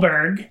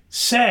 Spielberg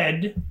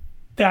said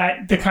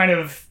that the kind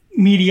of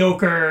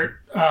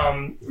mediocre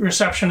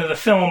reception of the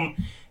film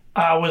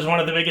was one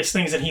of the biggest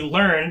things that he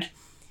learned.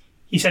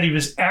 He said he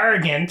was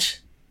arrogant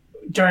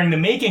during the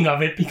making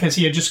of it because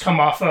he had just come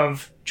off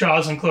of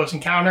Jaws and Close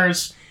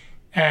Encounters,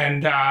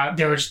 and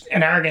there was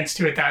an arrogance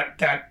to it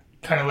that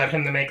kind of led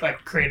him to make,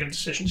 like, creative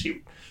decisions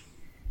he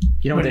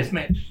wouldn't have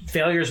made.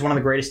 Failure is one of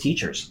the greatest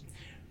teachers.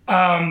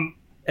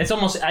 It's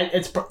almost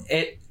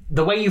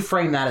the way you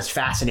frame that is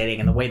fascinating,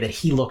 and the way that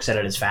he looks at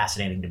it is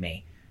fascinating to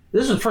me.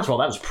 This was, first of all,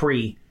 that was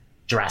pre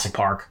Jurassic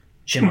Park,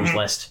 Schindler's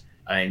List,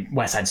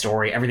 West Side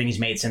Story, everything he's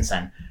made since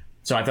then.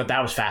 So I thought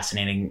that was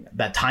fascinating,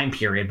 that time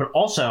period. But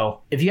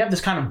also, if you have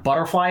this kind of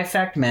butterfly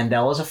effect,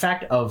 Mandela's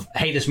effect of,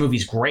 hey, this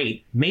movie's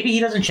great, maybe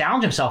he doesn't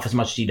challenge himself as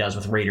much as he does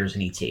with Raiders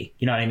and E.T.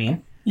 You know what I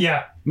mean?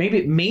 Yeah.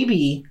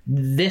 Maybe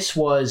this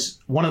was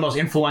one of the most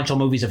influential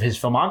movies of his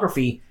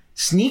filmography,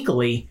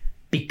 sneakily,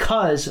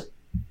 because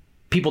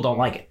people don't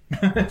like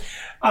it.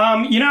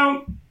 I'm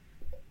going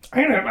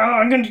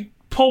to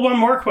pull one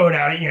more quote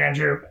out at you,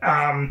 Andrew,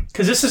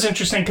 because this is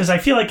interesting, because I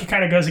feel like it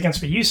kind of goes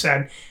against what you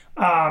said.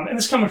 And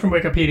this is coming from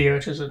Wikipedia,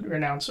 which is a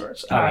renowned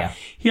source.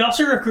 He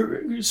also,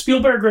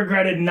 Spielberg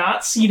regretted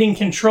not ceding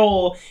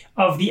control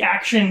of the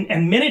action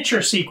and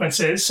miniature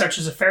sequences, such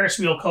as a Ferris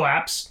wheel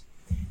collapse,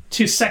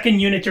 to second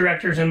unit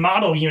directors and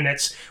model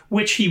units,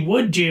 which he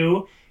would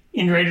do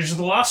in Raiders of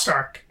the Lost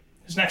Ark,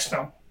 his next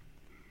film.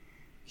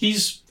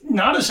 He's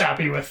not as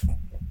happy with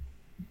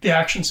the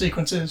action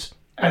sequences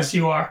as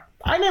you are.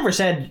 I never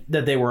said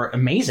that they were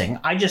amazing.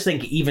 I just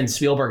think even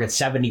Spielberg at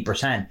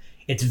 70%,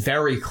 it's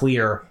very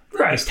clear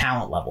his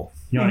talent level.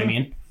 You know what I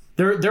mean?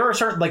 There are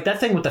certain, like, that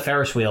thing with the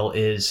Ferris wheel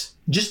is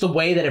just the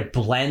way that it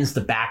blends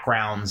the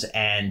backgrounds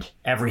and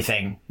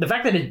everything. The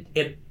fact that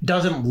it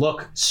doesn't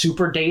look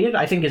super dated,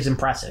 I think, is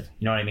impressive.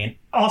 You know what I mean?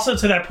 Also,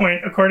 to that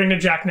point, according to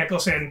Jack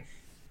Nicholson,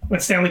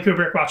 when Stanley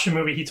Kubrick watched the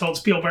movie, he told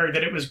Spielberg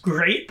that it was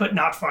great but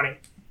not funny.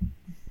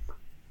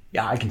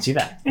 Yeah, I can see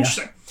that.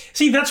 Interesting. Yeah.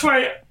 See, that's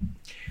why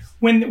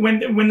when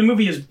the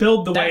movie is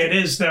billed the way it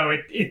is, though,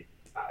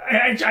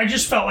 I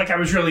just felt like I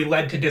was really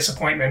led to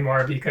disappointment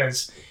more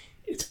because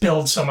it's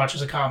billed so much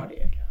as a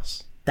comedy, I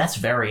guess. That's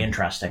very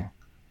interesting.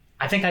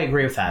 I think I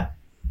agree with that.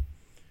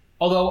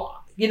 Although,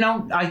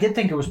 I did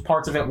think it was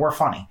parts of it were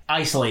funny.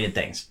 Isolated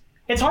things.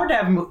 It's hard to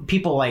have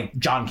people like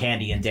John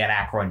Candy and Dan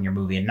Aykroyd in your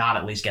movie and not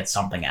at least get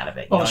something out of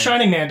it. Well, The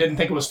Shining Man didn't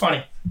think it was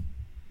funny.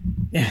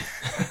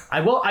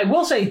 I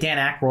will say Dan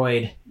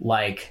Aykroyd,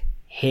 like,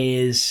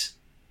 his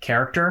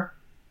character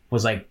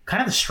was, like,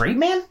 kind of the straight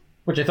man,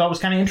 which I thought was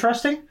kind of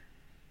interesting.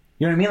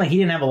 You know what I mean? Like, he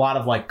didn't have a lot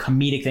of, like,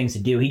 comedic things to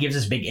do. He gives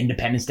this big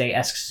Independence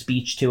Day-esque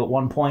speech, too, at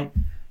one point.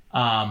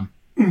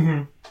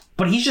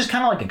 But he's just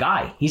kind of like a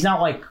guy. He's not,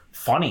 like,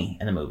 funny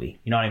in the movie.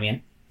 You know what I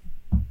mean?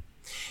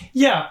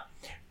 Yeah.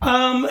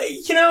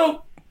 I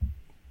don't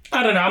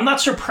know. I'm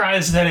not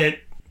surprised that it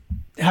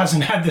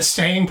hasn't had the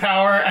staying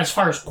power as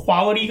far as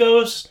quality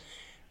goes.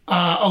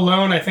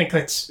 Alone, I think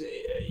that's,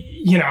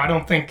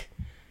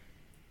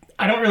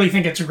 I don't really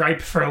think it's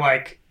ripe for,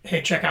 like,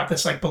 hey, check out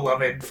this, like,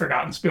 beloved,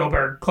 forgotten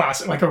Spielberg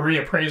classic, like a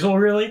reappraisal,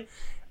 really.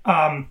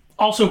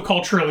 Also,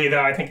 culturally,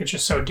 though, I think it's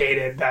just so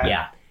dated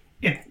that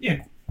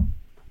it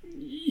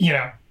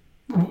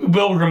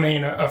will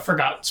remain a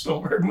forgotten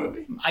Spielberg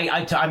movie.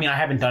 I mean, I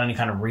haven't done any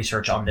kind of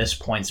research on this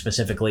point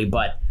specifically,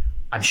 but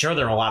I'm sure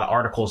there are a lot of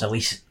articles, at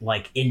least,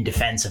 like, in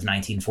defense of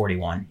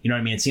 1941. You know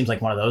what I mean? It seems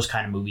like one of those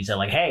kind of movies that,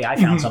 like, hey, I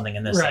found something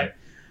in this. Right.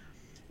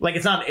 Like,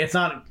 it's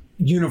not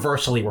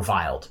universally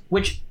reviled,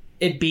 which,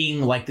 it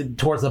being, like,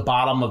 towards the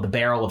bottom of the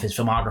barrel of his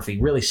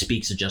filmography, really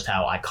speaks to just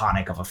how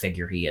iconic of a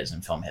figure he is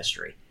in film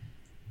history.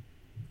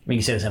 I mean,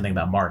 you say the same thing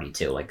about Marty,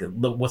 too. Like,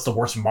 what's the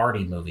worst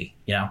Marty movie,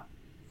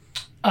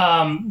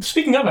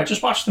 Speaking of, I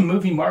just watched the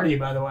movie Marty,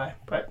 by the way,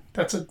 but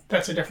that's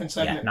a different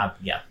segment.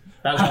 That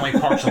was only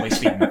partially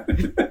speaking.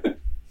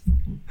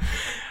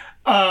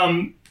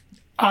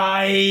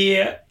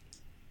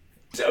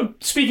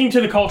 Speaking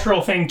to the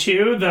cultural thing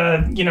too,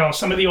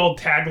 some of the old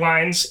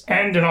taglines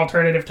and an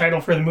alternative title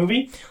for the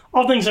movie,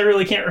 all things I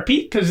really can't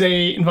repeat because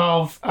they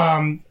involve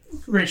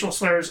racial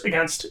slurs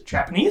against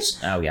Japanese.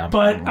 Oh yeah.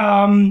 But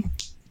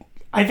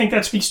I think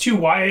that speaks to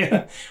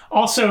why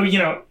also,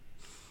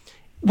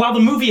 while the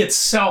movie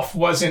itself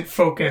wasn't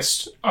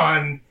focused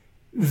on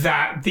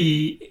that,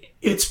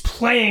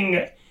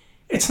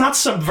 it's not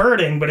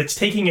subverting, but it's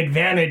taking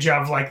advantage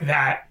of like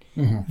that,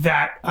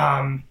 that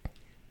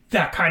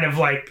kind of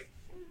like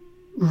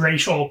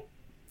racial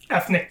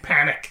ethnic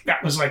panic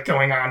that was like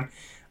going on.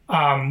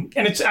 And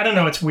I don't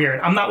know, it's weird.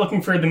 I'm not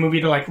looking for the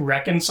movie to like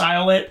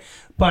reconcile it,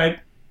 but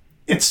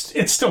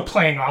it's still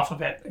playing off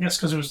of it. I guess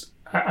because it was,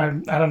 I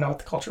don't know what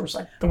the culture was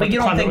like. The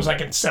pun was like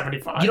in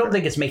 75. You don't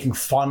think it's making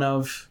fun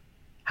of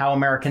how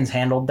Americans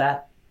handled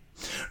that?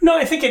 No,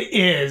 I think it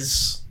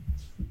is.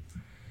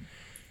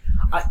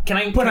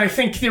 But I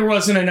think there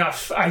wasn't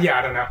enough. I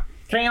don't know.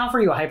 Can I offer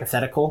you a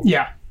hypothetical?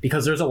 Yeah.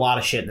 Because there's a lot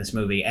of shit in this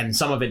movie, and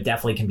some of it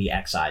definitely can be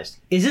excised.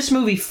 Is this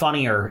movie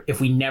funnier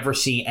if we never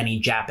see any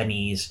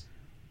Japanese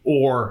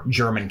or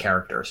German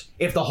characters?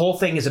 If the whole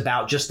thing is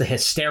about just the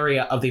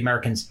hysteria of the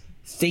Americans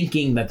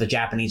thinking that the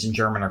Japanese and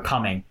German are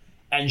coming,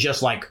 and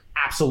just like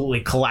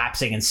absolutely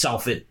collapsing and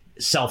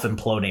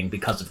self-imploding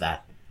because of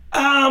that?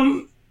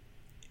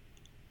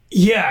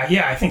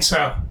 Yeah, I think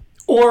so.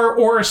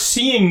 Or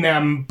seeing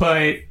them,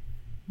 but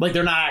like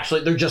they're not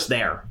actually, they're just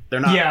there. They're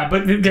not. Yeah,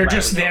 but they're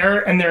just there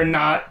and they're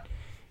not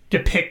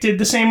depicted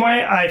the same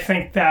way. I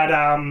think that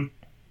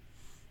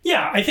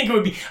I think it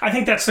would be, I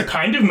think that's the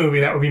kind of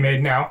movie that would be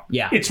made now.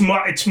 Yeah. It's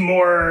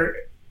more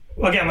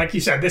again, like you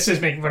said, this is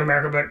making fun of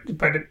America,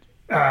 but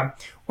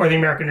or the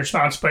American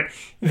response, but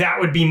that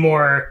would be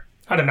more,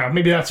 I don't know,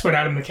 maybe that's what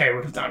Adam McKay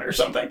would have done or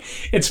something.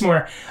 It's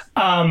more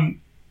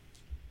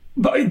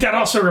but that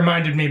also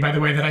reminded me, by the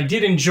way, that I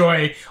did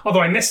enjoy,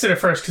 although I missed it at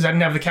first because I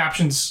didn't have the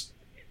captions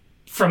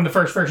from the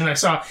first version I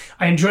saw,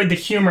 I enjoyed the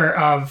humor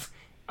of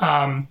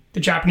the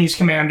Japanese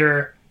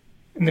commander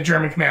and the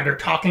German commander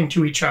talking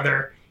to each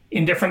other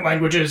in different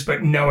languages,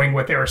 but knowing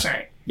what they were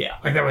saying. Yeah.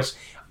 Like that was,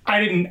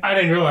 I didn't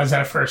realize that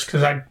at first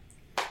because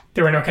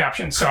there were no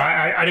captions, so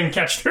I didn't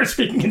catch they were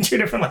speaking in two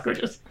different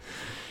languages.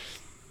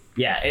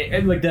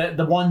 Yeah, like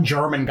the one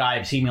German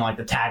guy seeming like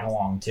the tag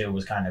along too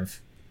was kind of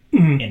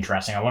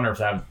interesting. I wonder if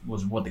that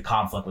was what the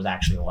conflict was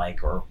actually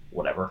like or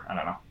whatever. I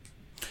don't know.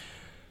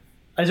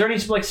 Is there any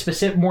like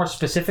more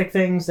specific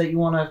things that you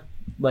want to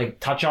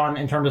like touch on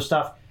in terms of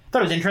stuff? I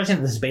thought it was interesting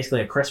that this is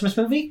basically a Christmas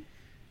movie,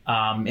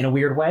 in a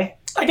weird way.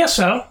 I guess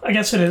so. I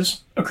guess it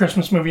is a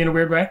Christmas movie in a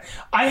weird way.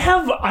 I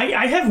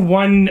have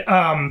one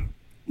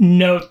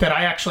note that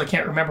I actually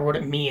can't remember what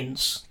it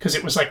means because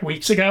it was like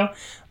weeks ago.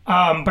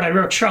 But I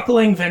wrote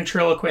chuckling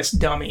ventriloquist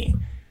dummy.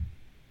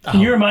 Can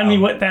you remind me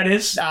what that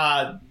is?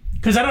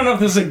 Because I don't know if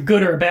this is a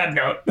good or a bad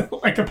note,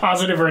 like a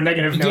positive or a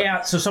negative note.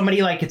 Yeah, so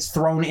somebody like gets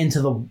thrown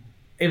into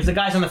it was the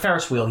guys on the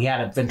Ferris wheel. He had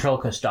a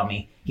ventriloquist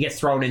dummy. He gets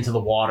thrown into the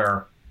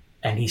water,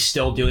 and he's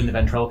still doing the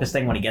ventriloquist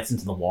thing when he gets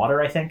into the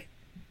water, I think.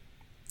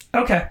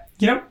 Okay.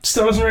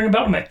 Still doesn't ring a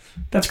bell to me.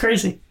 That's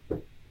crazy.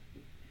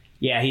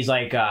 Yeah, he's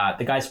like,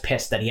 the guy's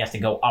pissed that he has to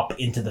go up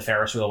into the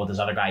Ferris wheel with this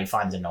other guy he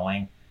finds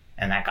annoying.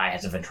 And that guy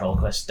has a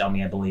ventriloquist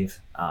dummy, I believe.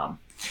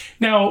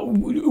 Now,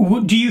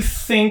 do you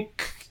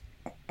think...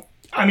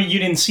 I mean, you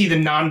didn't see the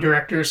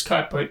non-director's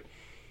cut, but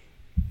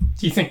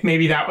do you think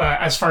maybe that,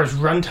 as far as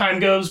runtime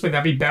goes, would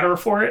that be better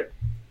for it?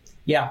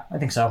 Yeah, I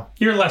think so.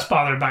 You're less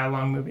bothered by a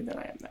long movie than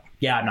I am now.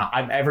 Yeah, no,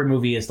 every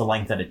movie is the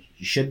length that it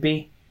should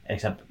be,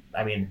 except,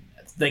 I mean,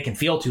 they can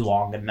feel too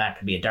long, and that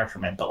could be a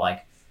detriment, but,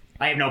 like,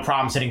 I have no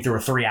problem sitting through a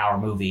 3-hour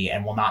movie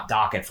and will not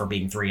dock it for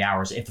being 3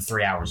 hours if the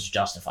 3 hours is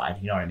justified.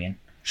 You know what I mean?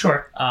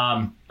 Sure.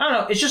 I don't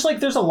know. It's just like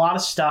there's a lot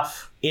of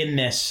stuff in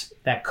this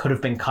that could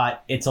have been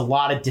cut. It's a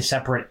lot of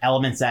separate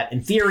elements that,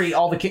 in theory,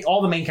 all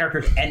the main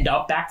characters end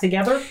up back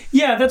together.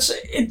 Yeah,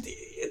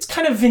 it's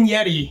kind of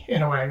vignette-y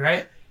in a way,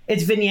 right?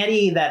 It's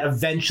vignette-y that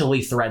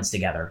eventually threads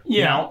together.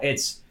 Yeah.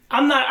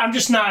 I'm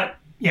just not.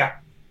 Yeah.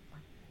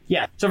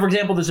 Yeah. So, for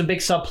example, there's a big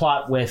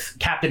subplot with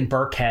Captain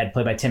Burkhead,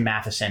 played by Tim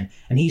Matheson,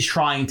 and he's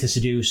trying to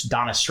seduce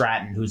Donna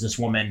Stratton, who's this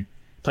woman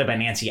played by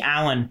Nancy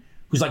Allen,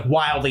 who's like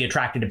wildly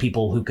attracted to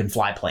people who can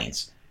fly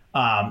planes.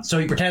 So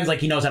he pretends like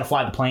he knows how to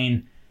fly the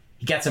plane.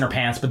 He gets in her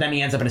pants, but then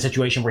he ends up in a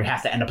situation where he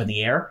has to end up in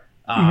the air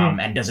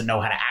and doesn't know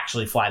how to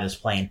actually fly this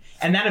plane.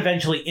 And that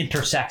eventually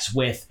intersects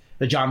with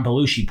the John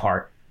Belushi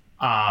part,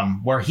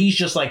 where he's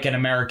just like an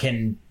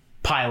American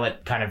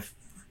pilot kind of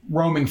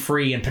roaming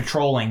free and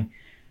patrolling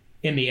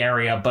in the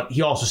area, but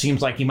he also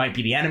seems like he might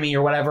be the enemy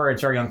or whatever.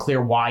 It's very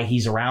unclear why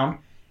he's around.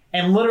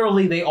 And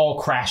literally they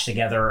all crash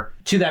together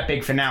to that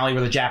big finale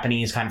where the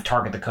Japanese kind of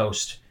target the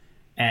coast.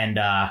 And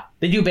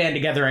they do band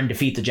together and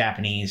defeat the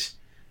Japanese,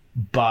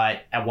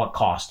 but at what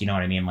cost? You know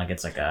what I mean? Like,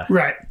 it's like a...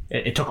 Right.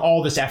 It took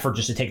all this effort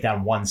just to take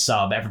down one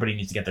sub. Everybody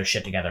needs to get their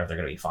shit together if they're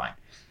going to be fine.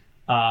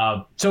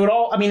 So it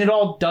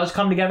all does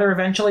come together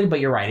eventually, but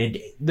you're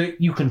right.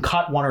 You can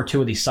cut one or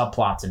two of these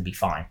subplots and be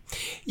fine.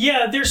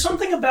 Yeah, there's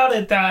something about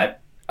it that...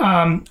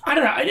 I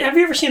don't know. Have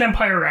you ever seen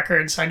Empire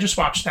Records? I just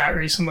watched that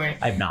recently.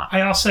 I've not.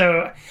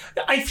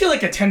 I feel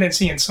like a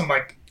tendency in some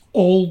like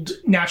old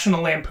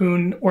National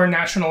Lampoon or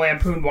National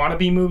Lampoon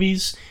wannabe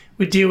movies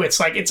would do. It's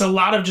a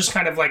lot of just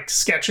kind of like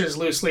sketches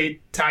loosely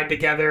tied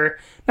together.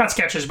 Not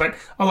sketches, but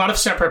a lot of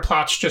separate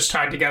plots just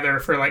tied together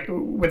for like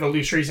with a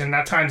loose reason.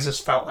 At times this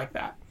felt like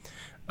that.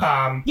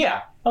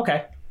 Yeah.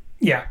 Okay.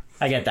 Yeah.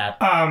 I get that.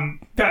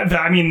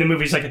 I mean, the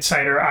movies like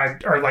Exciter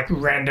are like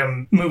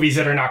random movies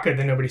that are not good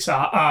that nobody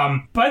saw.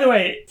 By the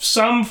way,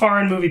 some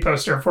foreign movie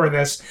poster for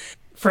this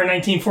for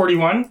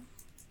 1941.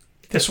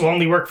 This will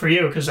only work for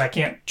you because I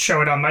can't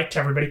show it on mic to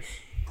everybody.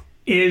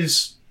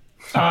 Is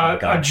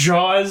a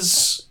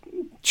Jaws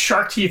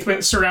shark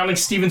teeth surrounding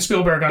Steven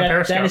Spielberg on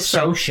Periscope. That is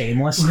so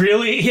shameless.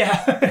 Really,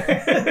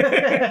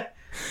 yeah.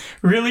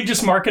 Really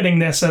just marketing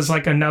this as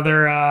like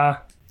another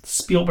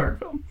Spielberg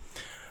film.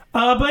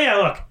 But yeah,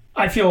 look,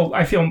 I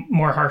feel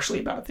more harshly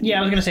about it than you.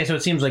 I was gonna say. So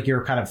it seems like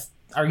you're kind of.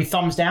 Are you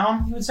thumbs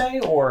down? You would say,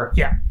 or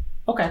yeah.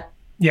 Okay.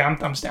 Yeah, I'm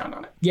thumbs down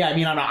on it. Yeah, I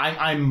mean,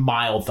 I'm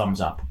mild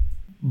thumbs up,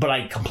 but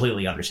I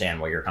completely understand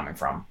where you're coming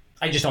from.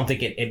 I just don't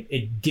think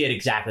it did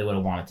exactly what it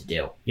wanted to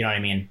do. You know what I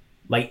mean?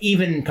 Like,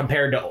 even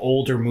compared to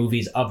older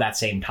movies of that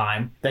same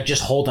time that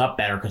just hold up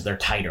better because they're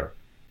tighter.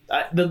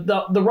 The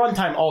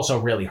runtime also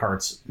really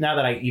hurts. Now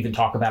that I even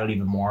talk about it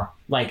even more,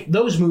 like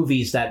those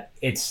movies that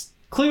it's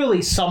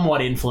clearly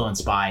somewhat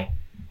influenced by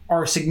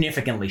are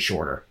significantly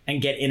shorter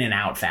and get in and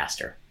out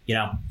faster. You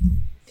know?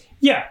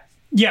 Yeah.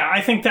 Yeah, I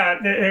think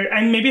that,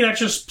 and maybe that's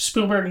just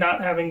Spielberg not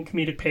having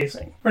comedic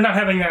pacing or not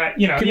having that,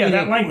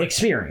 that language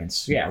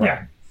experience. Yeah, right.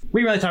 Yeah.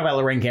 We really talk about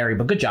Lorraine Gary,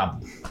 but good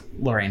job,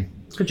 Lorraine.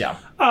 Good job.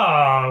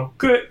 Oh,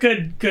 good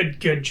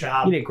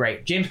job. You did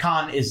great. James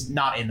Caan is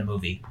not in the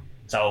movie,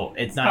 so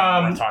it's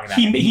not worth talking about.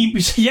 He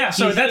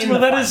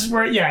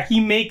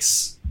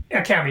makes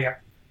a cameo.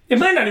 It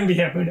might not even be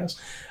him. Who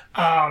knows?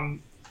 That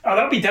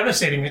would be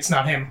devastating. If it's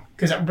not him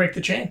because that would break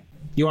the chain.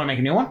 You want to make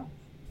a new one?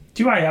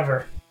 Do I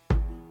ever?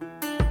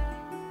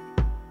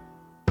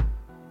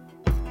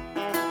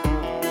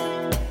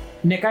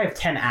 Nick, I have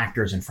 10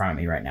 actors in front of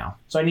me right now.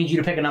 So I need you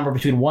to pick a number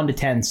between 1 to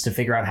 10 to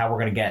figure out how we're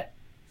going to get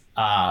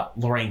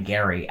Lorraine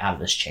Gary out of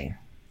this chain.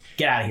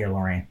 Get out of here,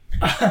 Lorraine.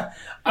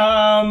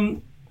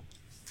 I'm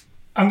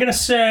going to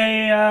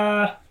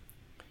say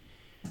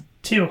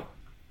 2.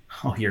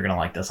 Oh, you're going to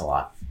like this a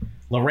lot.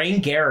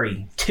 Lorraine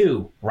Gary,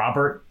 2,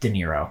 Robert De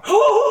Niro.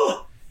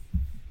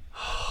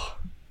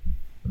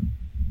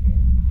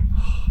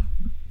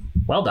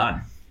 Well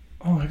done.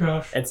 Oh my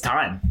gosh. It's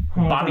time.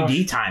 Bobby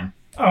D time.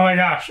 Oh my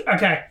gosh.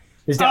 Okay.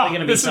 There's definitely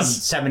going to be some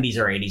 70s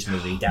or 80s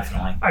movie,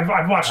 definitely.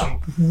 I've watched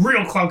some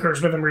real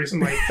clunkers with him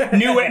recently.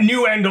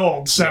 new and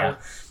old, so yeah.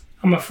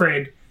 I'm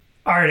afraid.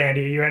 All right,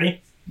 Andy, are you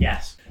ready?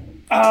 Yes.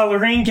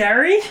 Lorraine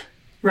Gary,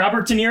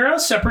 Robert De Niro,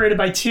 separated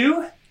by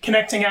 2,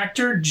 connecting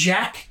actor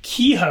Jack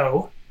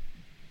Kehoe.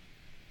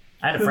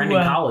 I had a friend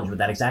in college with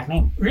that exact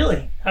name.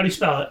 Really? How do you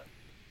spell it?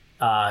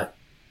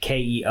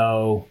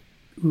 Keough,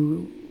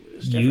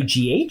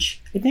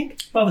 I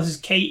think? Well, this is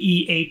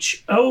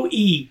Kehoe.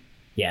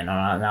 Yeah, no,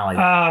 not like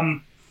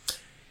that.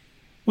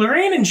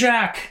 Lorraine and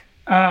Jack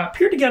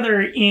appeared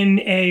together in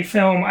a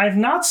film I've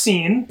not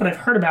seen, but I've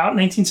heard about,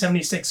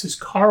 1976's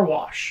Car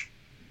Wash.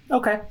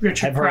 Okay.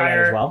 Richard I've Pryor. heard of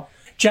that as well.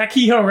 Jack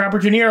Kehoe,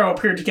 Robert De Niro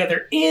appeared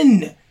together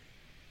in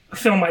a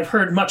film I've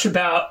heard much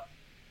about,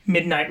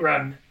 Midnight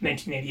Run,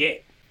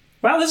 1988.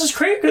 Wow, this is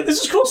great.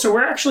 This is cool. So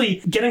we're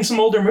actually getting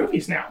some older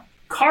movies now.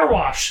 Car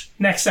Wash,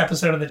 next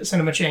episode of the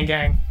Cinema Chain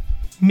Gang.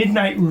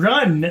 Midnight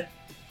Run.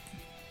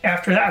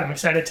 After that, I'm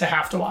excited to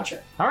have to watch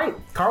it. All right,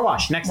 Car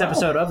Wash, next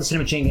episode of the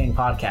Cinema Chain Gang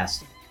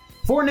podcast.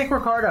 For Nick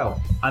Ricardo,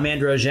 I'm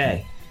Andrew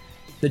Auger.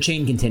 The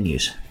chain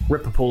continues.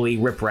 Rip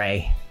Papuli, Rip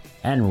Ray,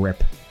 and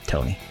Rip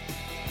Tony.